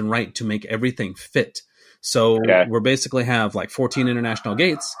planes left and right to make everything fit. So we're basically have like 14 international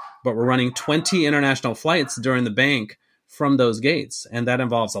gates, but we're running 20 international flights during the bank from those gates. And that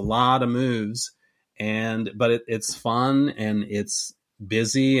involves a lot of moves. But it's fun and it's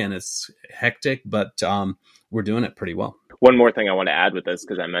busy and it's hectic, but we're doing it pretty well. One more thing I want to add with this,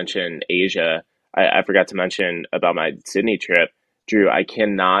 because I mentioned Asia. I forgot to mention about my Sydney trip. Drew, I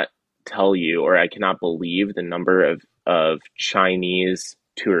cannot tell you, or I cannot believe the number of Chinese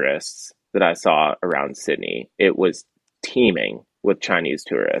tourists that I saw around Sydney. It was teeming with Chinese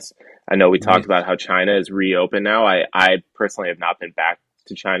tourists. I know we talked about how China is reopened now. I personally have not been back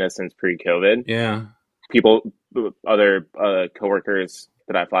to China since pre-COVID. Yeah. People, other coworkers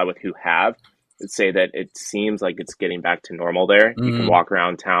that I fly with who have, say that it seems like it's getting back to normal there. You can walk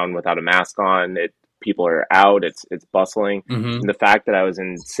around town without a mask on. People are out. It's bustling. And the fact that I was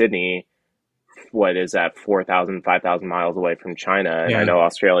in Sydney, what is that, 4,000, 5,000 miles away from China. And I know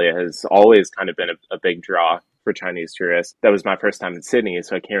Australia has always kind of been a big draw for Chinese tourists. That was my first time in Sydney,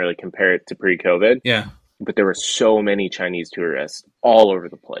 so I can't really compare it to pre-COVID. Yeah. But there were so many Chinese tourists all over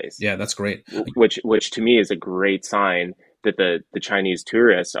the place. Yeah, that's great. Which to me is a great sign that the Chinese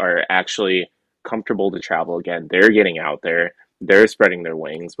tourists are actually comfortable to travel again. They're getting out there. they're spreading their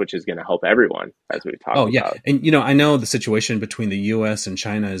wings, which is going to help everyone, as we've talked Oh, yeah. about. And, I know the situation between the U.S. and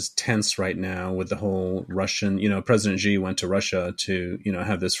China is tense right now with the whole Russian, President Xi went to Russia to,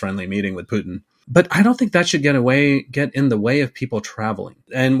 have this friendly meeting with Putin. But I don't think that should get in the way of people traveling.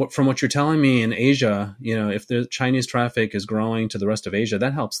 And from what you're telling me in Asia, if the Chinese traffic is growing to the rest of Asia,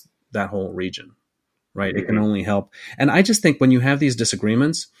 that helps that whole region, right? It can only help. And I just think when you have these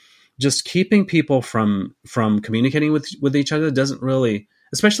disagreements, just keeping people from communicating with each other doesn't really,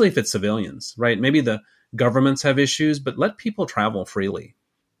 especially if it's civilians, right? Maybe the governments have issues, but let people travel freely,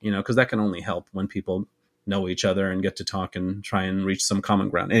 because that can only help when people know each other and get to talk and try and reach some common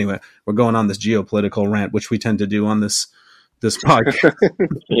ground. Anyway, we're going on this geopolitical rant, which we tend to do on this podcast.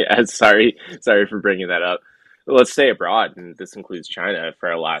 Yeah, sorry for bringing that up. Let's stay abroad, and this includes China for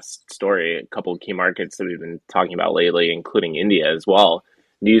our last story. A couple of key markets that we've been talking about lately, including India as well.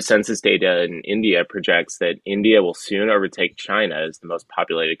 New census data in India projects that India will soon overtake China as the most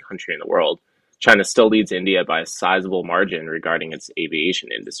populated country in the world. China still leads India by a sizable margin regarding its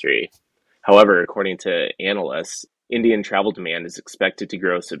aviation industry. However, according to analysts, Indian travel demand is expected to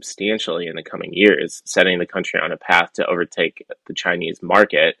grow substantially in the coming years, setting the country on a path to overtake the Chinese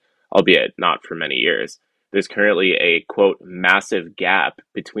market, albeit not for many years. There's currently a, quote, massive gap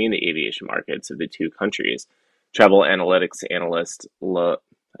between the aviation markets of the two countries. Travel analytics analyst,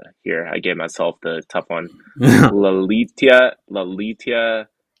 here, I gave myself the tough one, Lalitia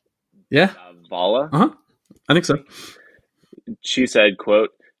Yeah. Vala. I think so. She said, quote,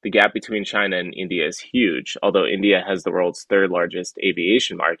 the gap between China and India is huge. Although India has the world's third largest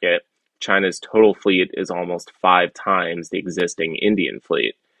aviation market, China's total fleet is almost 5 times the existing Indian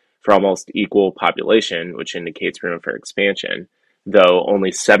fleet. For almost equal population, which indicates room for expansion, though only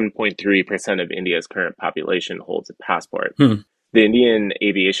 7.3% of India's current population holds a passport. The Indian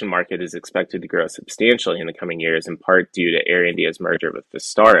aviation market is expected to grow substantially in the coming years, in part due to Air India's merger with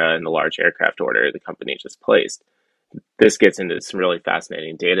Vistara and the large aircraft order the company just placed. This gets into some really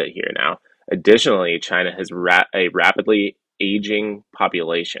fascinating data here now. Additionally, China has a rapidly aging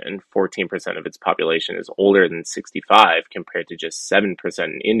population. 14% of its population is older than 65, compared to just 7%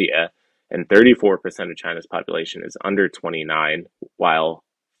 in India, and 34% of China's population is under 29, while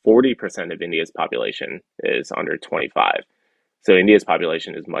 40% of India's population is under 25. So India's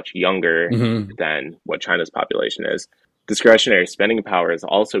population is much younger than what China's population is. Discretionary spending power is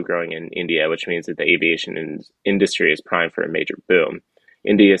also growing in India, which means that the aviation industry is primed for a major boom.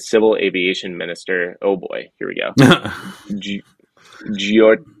 India's civil aviation minister, oh boy, here we go,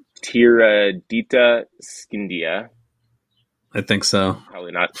 Jyotiraditya Scindia, I think so.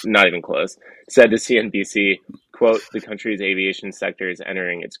 Probably not even close, said to CNBC, quote, the country's aviation sector is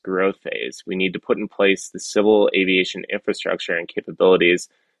entering its growth phase. We need to put in place the civil aviation infrastructure and capabilities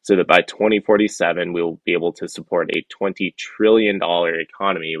so that by 2047, we will be able to support a $20 trillion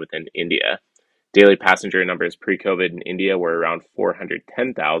economy within India. Daily passenger numbers pre-COVID in India were around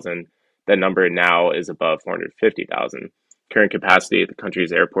 410,000. That number now is above 450,000. Current capacity at the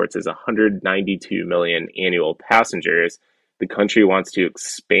country's airports is 192 million annual passengers. The country wants to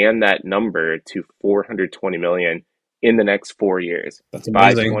expand that number to 420 million in the next 4 years. That's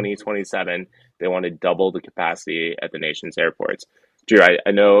amazing. By 2027, they want to double the capacity at the nation's airports. Drew,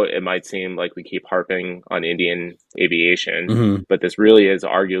 I know it might seem like we keep harping on Indian aviation, but this really is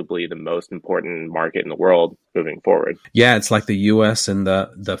arguably the most important market in the world moving forward. Yeah, it's like the U.S. in the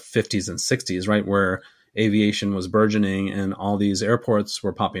 50s and 60s, right, where aviation was burgeoning and all these airports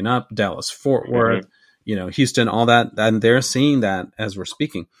were popping up, Dallas, Fort Worth, Houston, all that. And they're seeing that as we're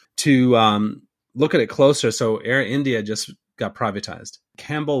speaking. To look at it closer, so Air India just got privatized.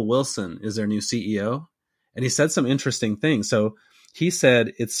 Campbell Wilson is their new CEO, and he said some interesting things. So he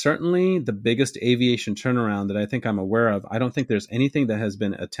said, it's certainly the biggest aviation turnaround that I think I'm aware of. I don't think there's anything that has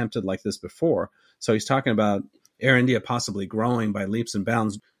been attempted like this before. So he's talking about Air India possibly growing by leaps and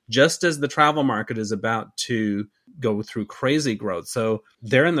bounds, just as the travel market is about to go through crazy growth. So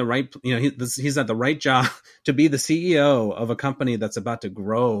they're in the right, he's at the right job to be the CEO of a company that's about to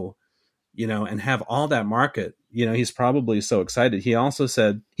grow, and have all that market. He's probably so excited. He also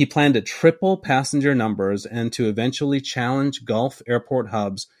said he planned to triple passenger numbers and to eventually challenge Gulf airport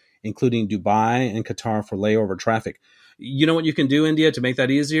hubs, including Dubai and Qatar, for layover traffic. You know what you can do, India, to make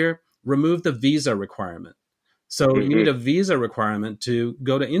that easier? Remove the visa requirement. So you need a visa requirement to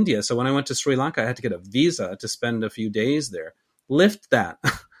go to India. So when I went to Sri Lanka, I had to get a visa to spend a few days there. Lift that.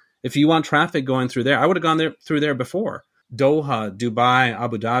 If you want traffic going through there, I would have gone through there before. Doha, Dubai,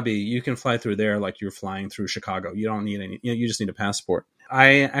 Abu Dhabi, you can fly through there like you're flying through Chicago. You don't need you just need a passport.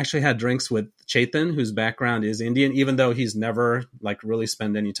 I actually had drinks with Chetan, whose background is Indian, even though he's never really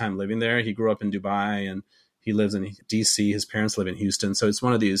spent any time living there. He grew up in Dubai and He lives in DC. His parents live in Houston. So it's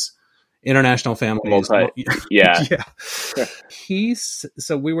one of these international families. Yeah. Yeah.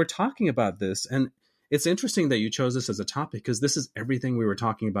 So we were talking about this, and it's interesting that you chose this as a topic because this is everything we were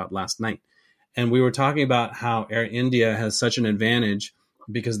talking about last night. And we were talking about how Air India has such an advantage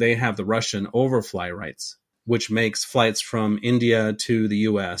because they have the Russian overfly rights, which makes flights from India to the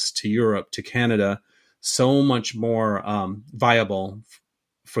US, to Europe, to Canada so much more viable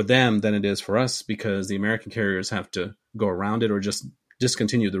for them than it is for us, because the American carriers have to go around it or just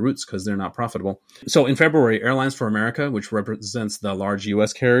discontinue the routes because they're not profitable. So in February, Airlines for America, which represents the large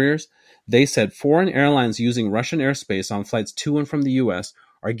US carriers, they said foreign airlines using Russian airspace on flights to and from the US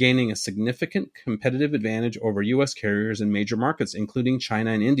are gaining a significant competitive advantage over US carriers in major markets, including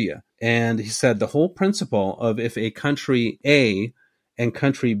China and India. And he said the whole principle of if a country A and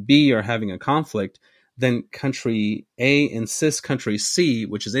country B are having a conflict, then country A insists country C,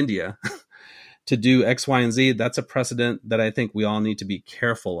 which is India, to do X, Y, and Z, that's a precedent that I think we all need to be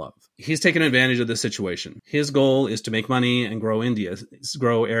careful of. He's taken advantage of this situation. His goal is to make money and grow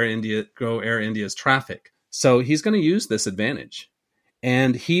Air India's traffic. So he's going to use this advantage.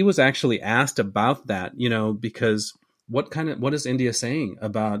 And he was actually asked about that, because what is India saying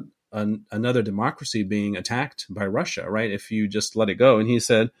about another democracy being attacked by Russia, right? If you just let it go. And he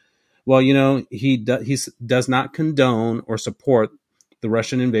said, well, he does not condone or support the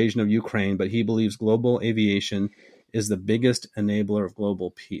Russian invasion of Ukraine, but he believes global aviation is the biggest enabler of global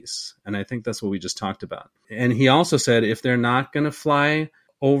peace. And I think that's what we just talked about. And he also said if they're not going to fly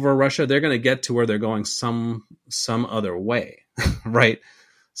over Russia, they're going to get to where they're going some other way, right?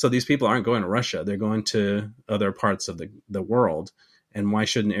 So these people aren't going to Russia. They're going to other parts of the world. And why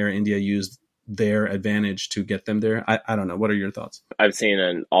shouldn't Air India use their advantage to get them there? I don't know. What are your thoughts? I've seen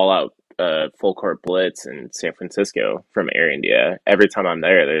an all-out full court blitz in San Francisco from Air India. Every time I'm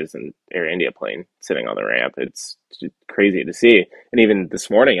there, there's an Air India plane sitting on the ramp. It's crazy to see. And even this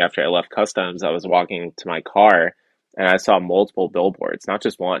morning after I left customs, I was walking to my car and I saw multiple billboards, not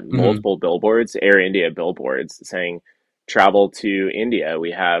just one, multiple billboards, Air India billboards saying, travel to India.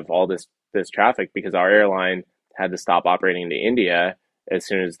 We have all this traffic because our airline had to stop operating to India as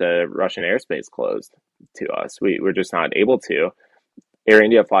soon as the Russian airspace closed to us. We're just not able to. Air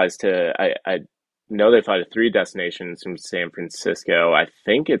India flies to, I know they fly to 3 destinations from San Francisco. I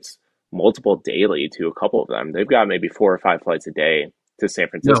think it's multiple daily to a couple of them. They've got maybe 4 or 5 flights a day to San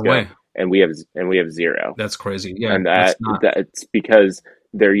Francisco. No way. And we have 0. That's crazy. Yeah. And that's because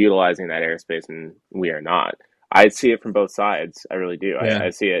they're utilizing that airspace and we are not. I see it from both sides. I really do. Yeah.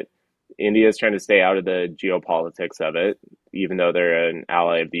 I see it. India's trying to stay out of the geopolitics of it, even though they're an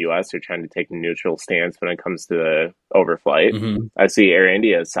ally of the U.S. They're trying to take a neutral stance when it comes to the overflight. I see Air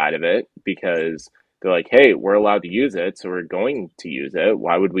India's side of it because they're like, hey, we're allowed to use it, so we're going to use it.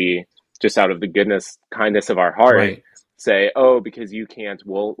 Why would we, just out of the kindness of our heart, say, oh, because you can't,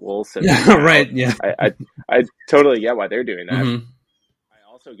 we'll send it out. Right, yeah. I totally get why they're doing that. I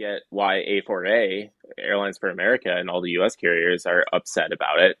also get why A4A, Airlines for America, and all the U.S. carriers are upset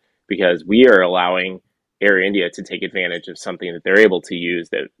about it, because we are allowing Air India to take advantage of something that they're able to use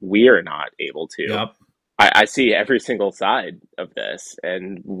that we are not able to. Yep. I see every single side of this,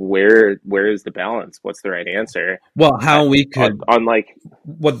 and where is the balance? What's the right answer? Well,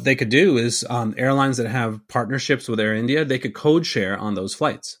 what they could do is airlines that have partnerships with Air India, they could code share on those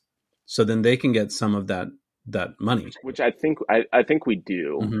flights, so then they can get some of that money, which I think we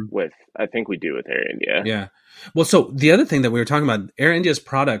do with Air India. Yeah. Well, so the other thing that we were talking about, Air India's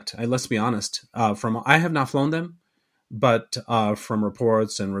product, let's be honest, I have not flown them, but from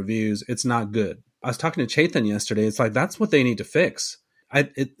reports and reviews, it's not good. I was talking to Chetan yesterday. It's like, that's what they need to fix.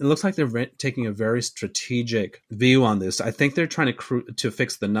 It looks like they're taking a very strategic view on this. I think they're trying to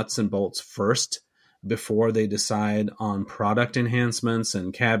fix the nuts and bolts first before they decide on product enhancements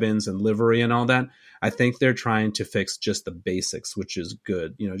and cabins and livery and all that. I think they're trying to fix just the basics, which is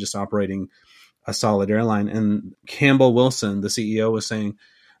good, just operating a solid airline. And Campbell Wilson, the CEO, was saying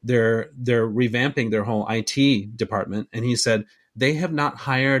they're revamping their whole IT department. And he said they have not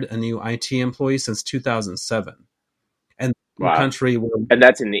hired a new IT employee since 2007. And wow. Country and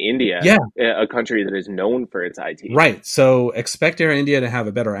that's in India, a country that is known for its IT. Right. So expect Air India to have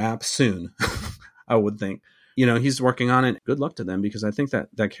a better app soon, I would think. He's working on it. Good luck to them, because I think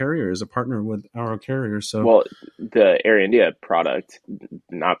that carrier is a partner with our carrier. So, well, the Air India product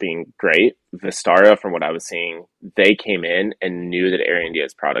not being great, Vistara, from what I was seeing, they came in and knew that Air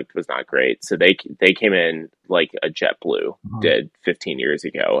India's product was not great. So they came in like a JetBlue did 15 years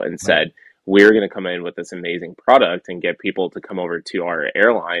ago and said, we're going to come in with this amazing product and get people to come over to our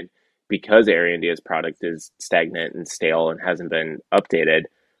airline because Air India's product is stagnant and stale and hasn't been updated.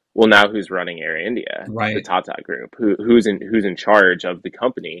 Well, now who's running Air India? The Right. Tata Group. Who's in charge of the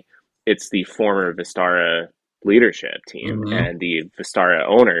company? It's the former Vistara leadership team Hmm. and the Vistara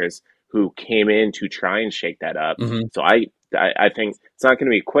owners who came in to try and shake that up. Hmm. So I think it's not going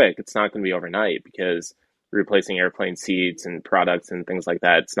to be quick. It's not going to be overnight because replacing airplane seats and products and things like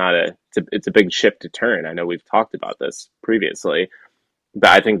that. It's a big ship to turn. I know we've talked about this previously, but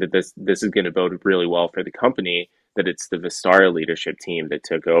I think that this is going to bode really well for the company, that it's the Vistara leadership team that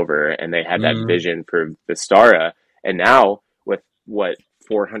took over and they had that Hmm. vision for Vistara. And now with what,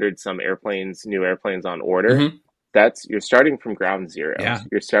 400 some airplanes, new airplanes on order, Hmm. that's, you're starting from ground zero. Yeah.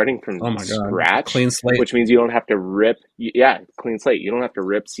 You're starting from Oh my God. scratch, Clean slate. which means you don't have to rip, yeah, clean slate. You don't have to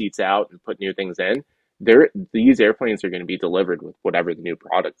rip seats out and put new things in. These airplanes are going to be delivered with whatever the new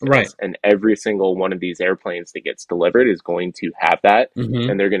product Right. is. And every single one of these airplanes that gets delivered is going to have that. Hmm.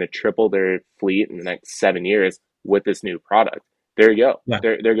 And they're going to triple their fleet in the next 7 years with this new product. There you go. Yeah.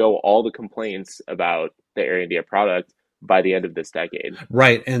 There go all the complaints about the Air India product by the end of this decade.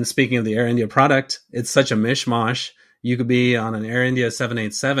 Right. And speaking of the Air India product, it's such a mishmash. You could be on an Air India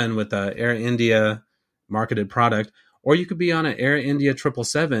 787 with a Air India marketed product, or you could be on an Air India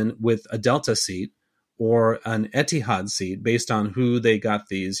 777 with a Delta seat or an Etihad seat based on who they got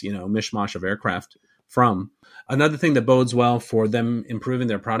these, mishmash of aircraft from. Another thing that bodes well for them improving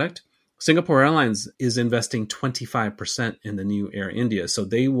their product, Singapore Airlines is investing 25% in the new Air India. So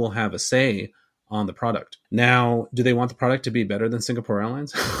they will have a say on the product. Now, do they want the product to be better than Singapore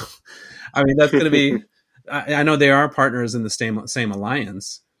Airlines? I mean, that's going to be, I know they are partners in the same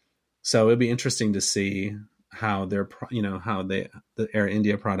alliance. So it'd be interesting to see how the Air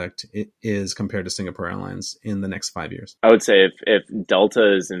India product is compared to Singapore Airlines in the next 5 years. I would say if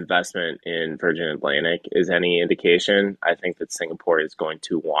Delta's investment in Virgin Atlantic is any indication, I think that Singapore is going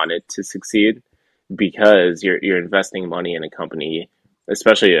to want it to succeed, because you're investing money in a company,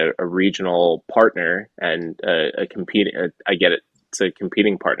 especially a regional partner and a competing. I get it, it's a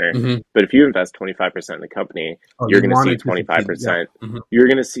competing partner, Mm-hmm. but if you invest 25% in the company, you're going to see 25%. Yeah. Mm-hmm. You're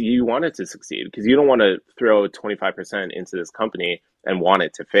going to see, you want it to succeed, because you don't want to throw 25% into this company and want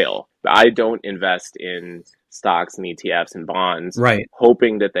it to fail. But I don't invest in stocks and ETFs and bonds, Right.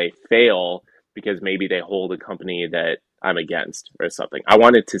 hoping that they fail because maybe they hold a company that I'm against or something. I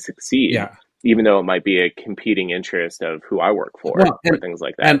want it to succeed, Yeah. even though it might be a competing interest of who I work for, or things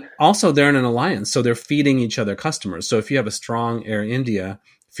like that. And also they're in an alliance, so they're feeding each other customers. So if you have a strong Air India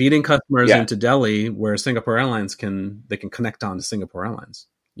feeding customers into Delhi, where Singapore Airlines can connect on to Singapore Airlines,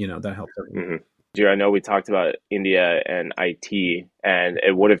 that helps everyone. Mm-hmm. Drew, I know we talked about India and IT, and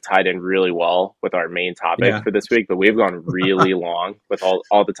it would have tied in really well with our main topic for this week, but we've gone really long with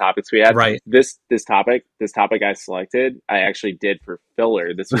all the topics we had. Right. This topic I selected, I actually did for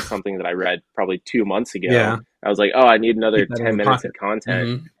filler. This was something that I read probably 2 months ago. Yeah. I was like, oh, I need another 10 minutes of content.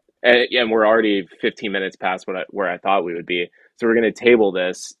 Mm-hmm. And we're already 15 minutes past where I thought we would be. So we're going to table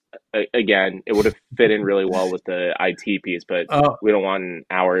this. Again, it would have fit in really well with the IT piece, but we don't want an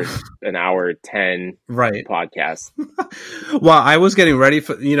hour 10 podcast. Well, I was getting ready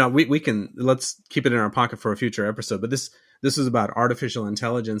for, let's keep it in our pocket for a future episode, but this is about artificial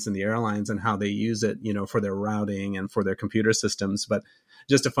intelligence in the airlines and how they use it, for their routing and for their computer systems. But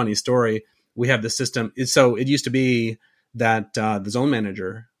just a funny story. We have the system. So it used to be that the zone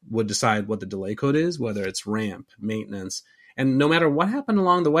manager would decide what the delay code is, whether it's ramp, maintenance. And no matter what happened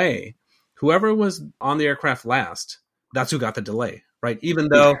along the way, whoever was on the aircraft last, that's who got the delay, right? Even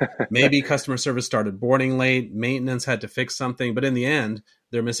though maybe customer service started boarding late, maintenance had to fix something, but in the end,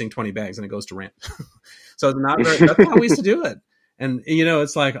 they're missing 20 bags and it goes to ramp. So that's how we used to do it. And,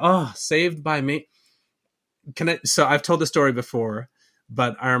 it's like, saved by me. So I've told the story before,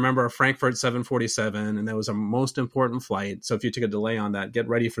 but I remember a Frankfurt 747, and that was a most important flight. So if you took a delay on that, get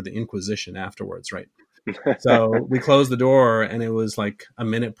ready for the Inquisition afterwards, right? So we closed the door, and it was like a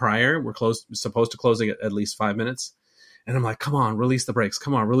minute prior. We're supposed to closing it at least 5 minutes. And I'm like, come on, release the brakes.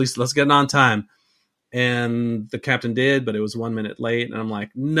 Come on, let's get it on time. And the captain did, but it was 1 minute late. And I'm like,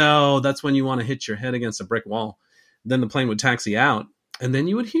 no, that's when you want to hit your head against a brick wall. Then the plane would taxi out. And then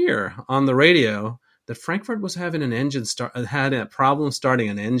you would hear on the radio that Frankfurt was having had a problem starting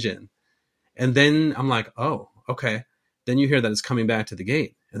an engine. And then I'm like, oh, okay. Then you hear that it's coming back to the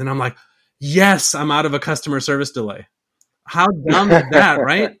gate. And then I'm like, yes, I'm out of a customer service delay. How dumb is that,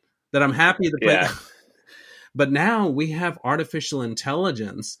 right? That I'm happy to play. Yeah. But now we have artificial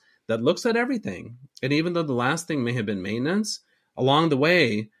intelligence that looks at everything. And even though the last thing may have been maintenance, along the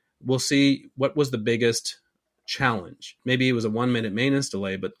way, we'll see what was the biggest challenge. Maybe it was a 1-minute maintenance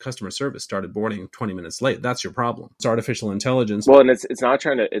delay, but customer service started boarding 20 minutes late. That's your problem. It's artificial intelligence. Well, and it's not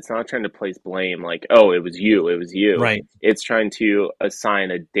trying to place blame like, oh, it was you. Right. It's trying to assign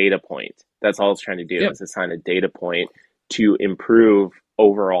a data point. That's all it's trying to do is assign a data point to improve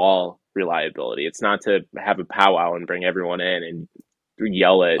overall reliability. It's not to have a powwow and bring everyone in and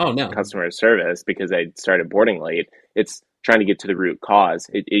yell at customer service because they started boarding late. It's trying to get to the root cause.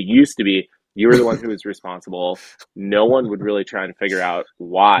 It used to be you were the one who was responsible. No one would really try and figure out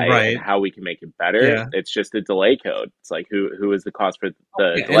why and how we can make it better. Yeah. It's just a delay code. It's like who is the cause for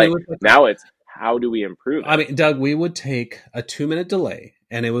the delay? Now it's how do we improve it? I mean, Doug, we would take a 2-minute delay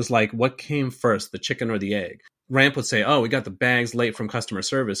and it was like, what came first, the chicken or the egg? Ramp would say, oh, we got the bags late from customer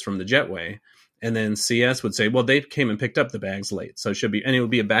service from the jetway. And then CS would say, well, they came and picked up the bags late. So it should be, and it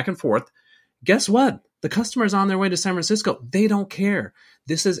would be a back and forth. Guess what? The customer's on their way to San Francisco. They don't care.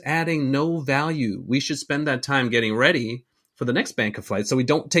 This is adding no value. We should spend that time getting ready for the next bank of flights so we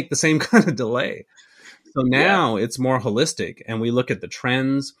don't take the same kind of delay. So now it's more holistic and we look at the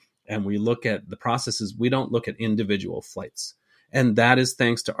trends and we look at the processes. We don't look at individual flights. And that is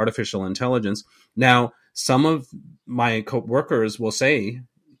thanks to artificial intelligence. Now, some of my coworkers will say,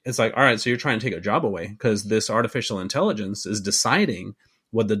 it's like, all right, so you're trying to take a job away because this artificial intelligence is deciding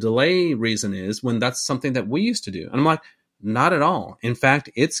what the delay reason is when that's something that we used to do. And I'm like, not at all. In fact,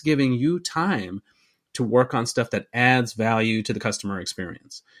 it's giving you time to work on stuff that adds value to the customer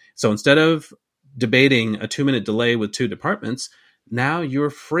experience. So instead of debating a 2-minute delay with 2 departments, now you're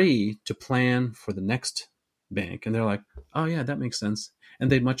free to plan for the next bank. And they're like, oh yeah, that makes sense.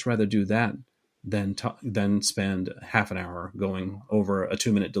 And they'd much rather do that than spend half an hour going over a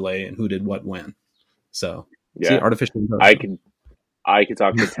 2-minute delay and who did what when. So see, artificial intelligence. I could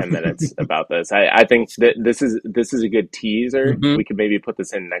talk for 10 minutes about this. I think that this is a good teaser. Mm-hmm. We could maybe put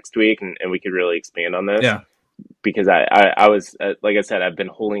this in next week and we could really expand on this. Yeah. Because I was, like I said, I've been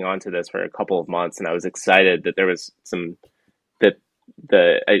holding on to this for a couple of months and I was excited that there was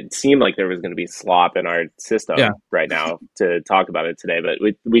it seemed like there was going to be slop in our system right now to talk about it today, but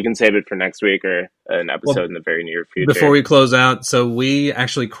we can save it for next week or an episode in the very near future. Before we close out, so we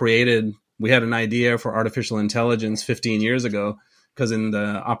actually we had an idea for artificial intelligence 15 years ago because in the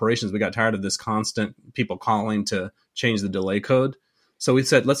operations, we got tired of this constant people calling to change the delay code. So we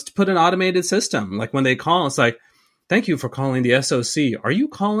said, let's put an automated system. Like when they call, it's like, thank you for calling the SOC. Are you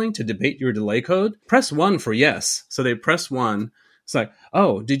calling to debate your delay code? Press 1 for yes. So they press 1. It's like,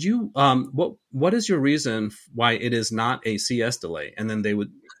 oh, did you, what is your reason why it is not a CS delay? And then the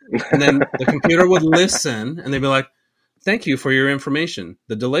computer would listen and they'd be like, thank you for your information.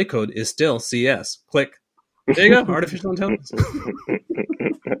 The delay code is still CS. Click. There you go. Artificial intelligence.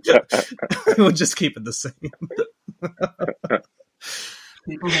 We'll just keep it the same.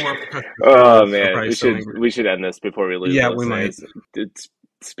 People who work oh man, we should end this before we lose. Yeah, we might.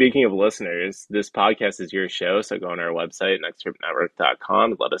 Speaking of listeners, this podcast is your show, so go on our website,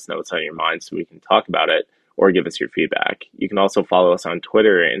 nexttripnetwork.com, and let us know what's on your mind so we can talk about it or give us your feedback. You can also follow us on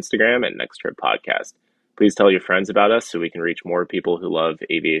Twitter or Instagram at Next Trip Podcast. Please tell your friends about us so we can reach more people who love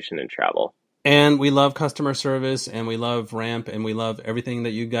aviation and travel. And we love customer service, and we love Ramp, and we love everything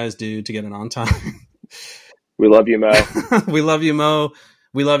that you guys do to get it on time. We love you, Mo. We love you, Mo.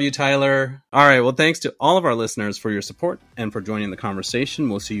 We love you, Tyler. All right. Well, thanks to all of our listeners for your support and for joining the conversation.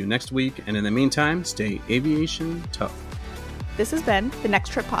 We'll see you next week. And in the meantime, stay aviation tough. This has been the Next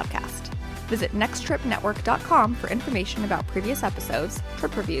Trip Podcast. Visit nexttripnetwork.com for information about previous episodes,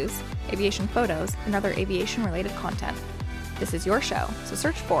 trip reviews, aviation photos, and other aviation-related content. This is your show, so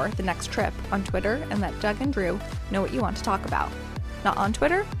search for The Next Trip on Twitter and let Doug and Drew know what you want to talk about. Not on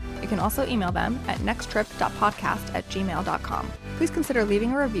Twitter? You can also email them at nexttrip.podcast@gmail.com. Please consider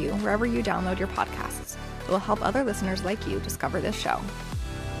leaving a review wherever you download your podcasts. It will help other listeners like you discover this show.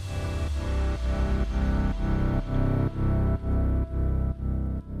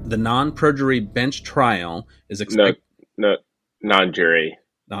 The non-perjury bench trial is expected... No, non-jury.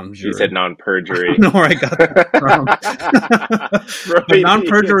 Non-jury. You said non-perjury. No, I got that wrong.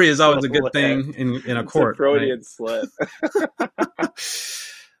 Non-perjury is always a good thing in a court. It's a Freudian slip.